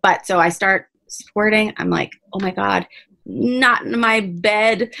sometimes. But so I start squirting. I'm like, oh my God, not in my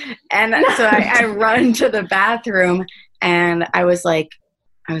bed. And so I run to the bathroom and I was like,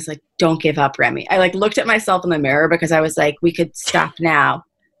 don't give up, Remy. I like looked at myself in the mirror because I was like, we could stop now,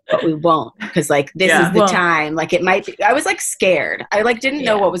 but we won't. Because like, this is the time. Like it might be, I was like scared. I like didn't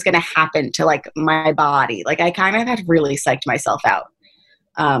know what was going to happen to like my body. Like I kind of had really psyched myself out.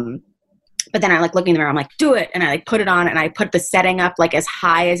 But then I like looking in the mirror, I'm like, do it. And I like put it on and I put the setting up like as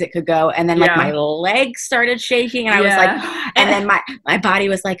high as it could go. And then like my legs started shaking and I was like, and then my body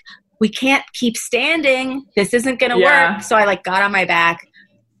was like, we can't keep standing. This isn't going to work. So I like got on my back,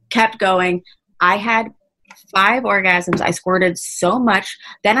 kept going. I had 5 orgasms. I squirted so much.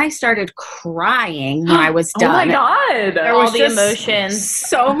 Then I started crying when I was done. Oh my God. There All was the just emotions.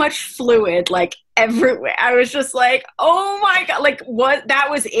 so much fluid, like everywhere. I was just like, oh my God, like what? That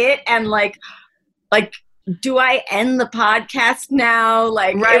was it. And like, do I end the podcast now?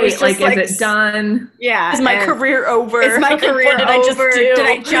 Like, Right. it was just like, is it done? Yeah. Is my career over? Is my career what did I just over? do? Did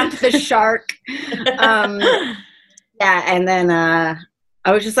I jump the shark? Yeah. And then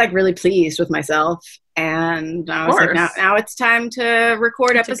I was just like really pleased with myself. And I was like, now it's time to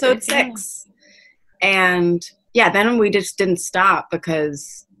record episode 6. And yeah, then we just didn't stop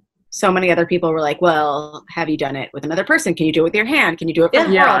because so many other people were like, well, have you done it with another person? Can you do it with your hand? Can you do it for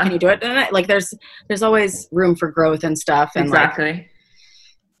oral? Can you do it? Like there's always room for growth and stuff. And exactly.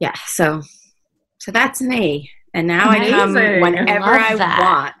 Yeah. So that's me. And now I come whenever I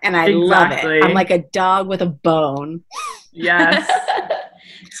want. And I love it. I'm like a dog with a bone. Yes.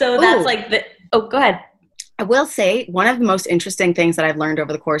 So that's like go ahead. I will say one of the most interesting things that I've learned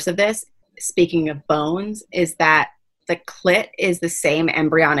over the course of this, speaking of bones, is that the clit is the same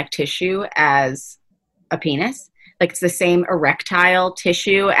embryonic tissue as a penis. Like it's the same erectile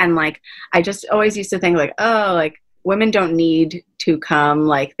tissue. And like, I just always used to think like, oh, like women don't need to come.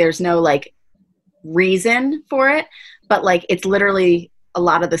 Like there's no like reason for it, but like, it's literally a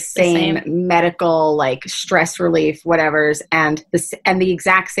lot of the same medical, like stress relief, whatever's, and the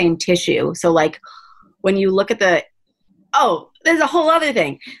exact same tissue. So like when you look at there's a whole other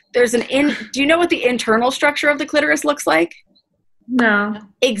thing. Do you know what the internal structure of the clitoris looks like? No.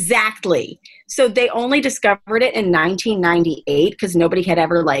 Exactly. So they only discovered it in 1998 because nobody had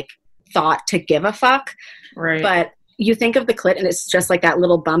ever like thought to give a fuck. Right. But you think of the clit and it's just like that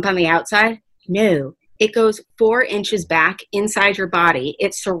little bump on the outside. No, it goes 4 inches back inside your body.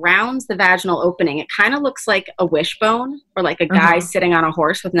 It surrounds the vaginal opening. It kind of looks like a wishbone or like a guy sitting on a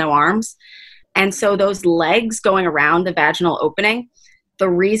horse with no arms. And so those legs going around the vaginal opening, the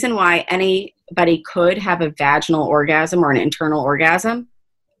reason why anybody could have a vaginal orgasm or an internal orgasm,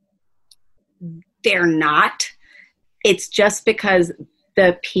 they're not. It's just because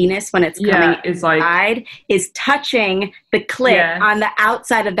the penis, when it's coming inside, is touching the clit on the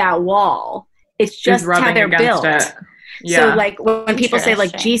outside of that wall. It's just how they're built. Yeah. So like when people say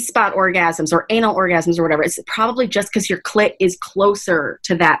like G-spot orgasms or anal orgasms or whatever, it's probably just because your clit is closer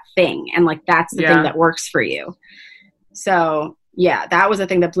to that thing. And like, that's the thing that works for you. So yeah, that was the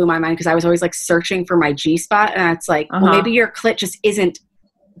thing that blew my mind because I was always like searching for my G-spot. And it's like, well, maybe your clit just isn't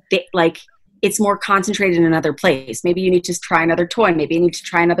like, it's more concentrated in another place. Maybe you need to try another toy. Maybe you need to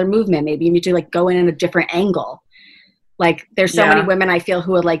try another movement. Maybe you need to like go in a different angle. Like there's so many women I feel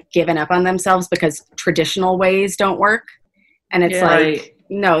who have like given up on themselves because traditional ways don't work. And it's like,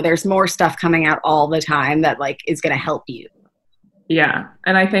 no, there's more stuff coming out all the time that like is going to help you. Yeah.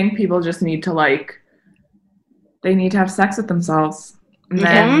 And I think people just need to like, they need to have sex with themselves. And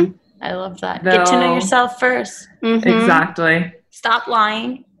then I love that. Get to know yourself first. Exactly. Stop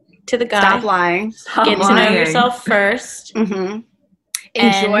lying to the guy. Stop lying. Get to know yourself first.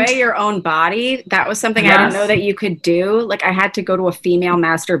 Enjoy your own body. That was something I didn't know that you could do. Like I had to go to a female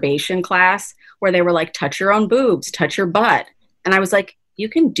masturbation class where they were like, touch your own boobs, touch your butt. And I was like, you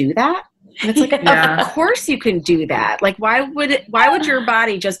can do that? And it's like, of course you can do that. Like, why would your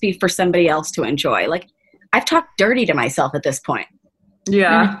body just be for somebody else to enjoy? Like I've talked dirty to myself at this point.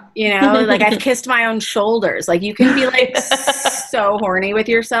 Yeah. You know, like I've kissed my own shoulders. Like you can be like so horny with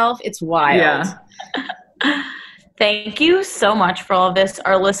yourself. It's wild. Yeah. Thank you so much for all of this.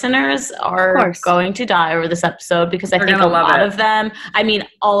 Our listeners are going to die over this episode because I think a lot of them, I mean,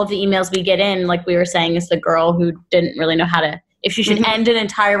 all of the emails we get in, like we were saying, is the girl who didn't really know how to, if she should end an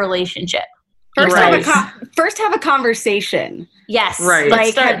entire relationship. First have a conversation. Yes. Right.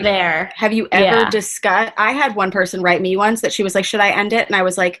 Let's start there. Have you ever discussed, I had one person write me once that she was like, should I end it? And I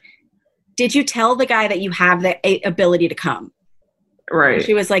was like, did you tell the guy that you have the ability to come? Right. And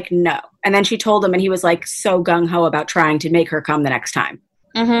she was like, no. And then she told him and he was like so gung-ho about trying to make her come the next time.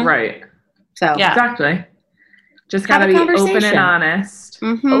 Right. So exactly. Just gotta be open and honest.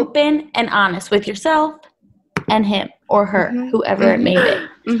 Open and honest with yourself and him or her, whoever it may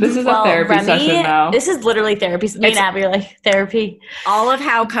be. This is a therapy session now. This is literally therapy. Me and Abby are like, therapy. All of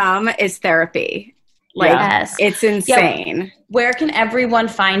How Come is therapy. Like, it's insane. Yeah. Where can everyone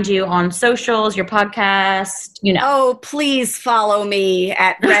find you on socials, your podcast, you know? Oh, please follow me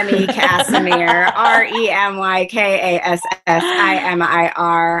at Remy Kassimir, RemyKassimir.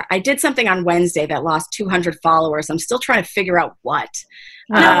 I did something on Wednesday that lost 200 followers. I'm still trying to figure out what.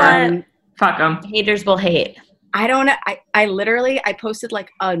 You know what? Fuck them. Haters will hate. I don't know. I literally posted like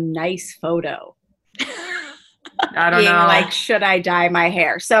a nice photo. I don't being know. like, should I dye my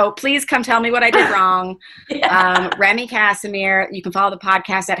hair? So please come tell me what I did wrong. Remy Kassimir. You can follow the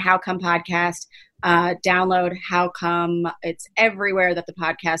podcast at How Come Podcast. Download How Come. It's everywhere that the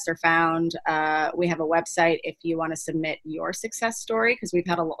podcasts are found. We have a website if you want to submit your success story, because we've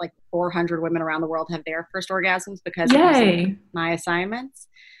had like 400 women around the world have their first orgasms because of my assignments.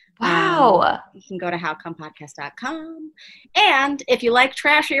 Wow. You can go to howcomepodcast.com. And if you like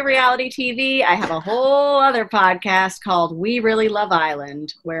trashy reality TV, I have a whole other podcast called We Really Love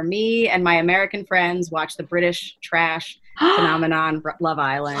Island, where me and my American friends watch the British trash phenomenon Love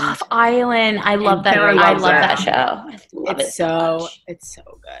Island. Love Island. I love that. Tara I loves love it. that show. It's so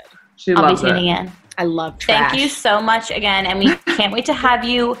good. She I'll be loves tuning it. in. I love trash. Thank you so much again, and we can't wait to have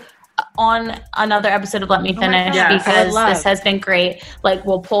you on another episode of Let Me Finish Yes. because this has been great. Like,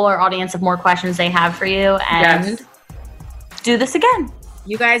 we'll pull our audience of more questions they have for you and do this again.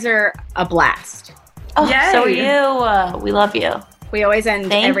 You guys are a blast. Oh, Yay. so are you. We love you. We always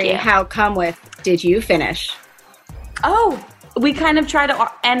end every you. How Come with, did you finish? Oh, we kind of try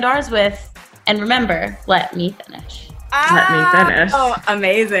to end ours with, and remember, let me finish. Let me finish. Oh,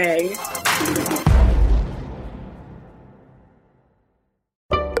 amazing.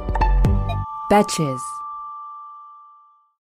 Betches.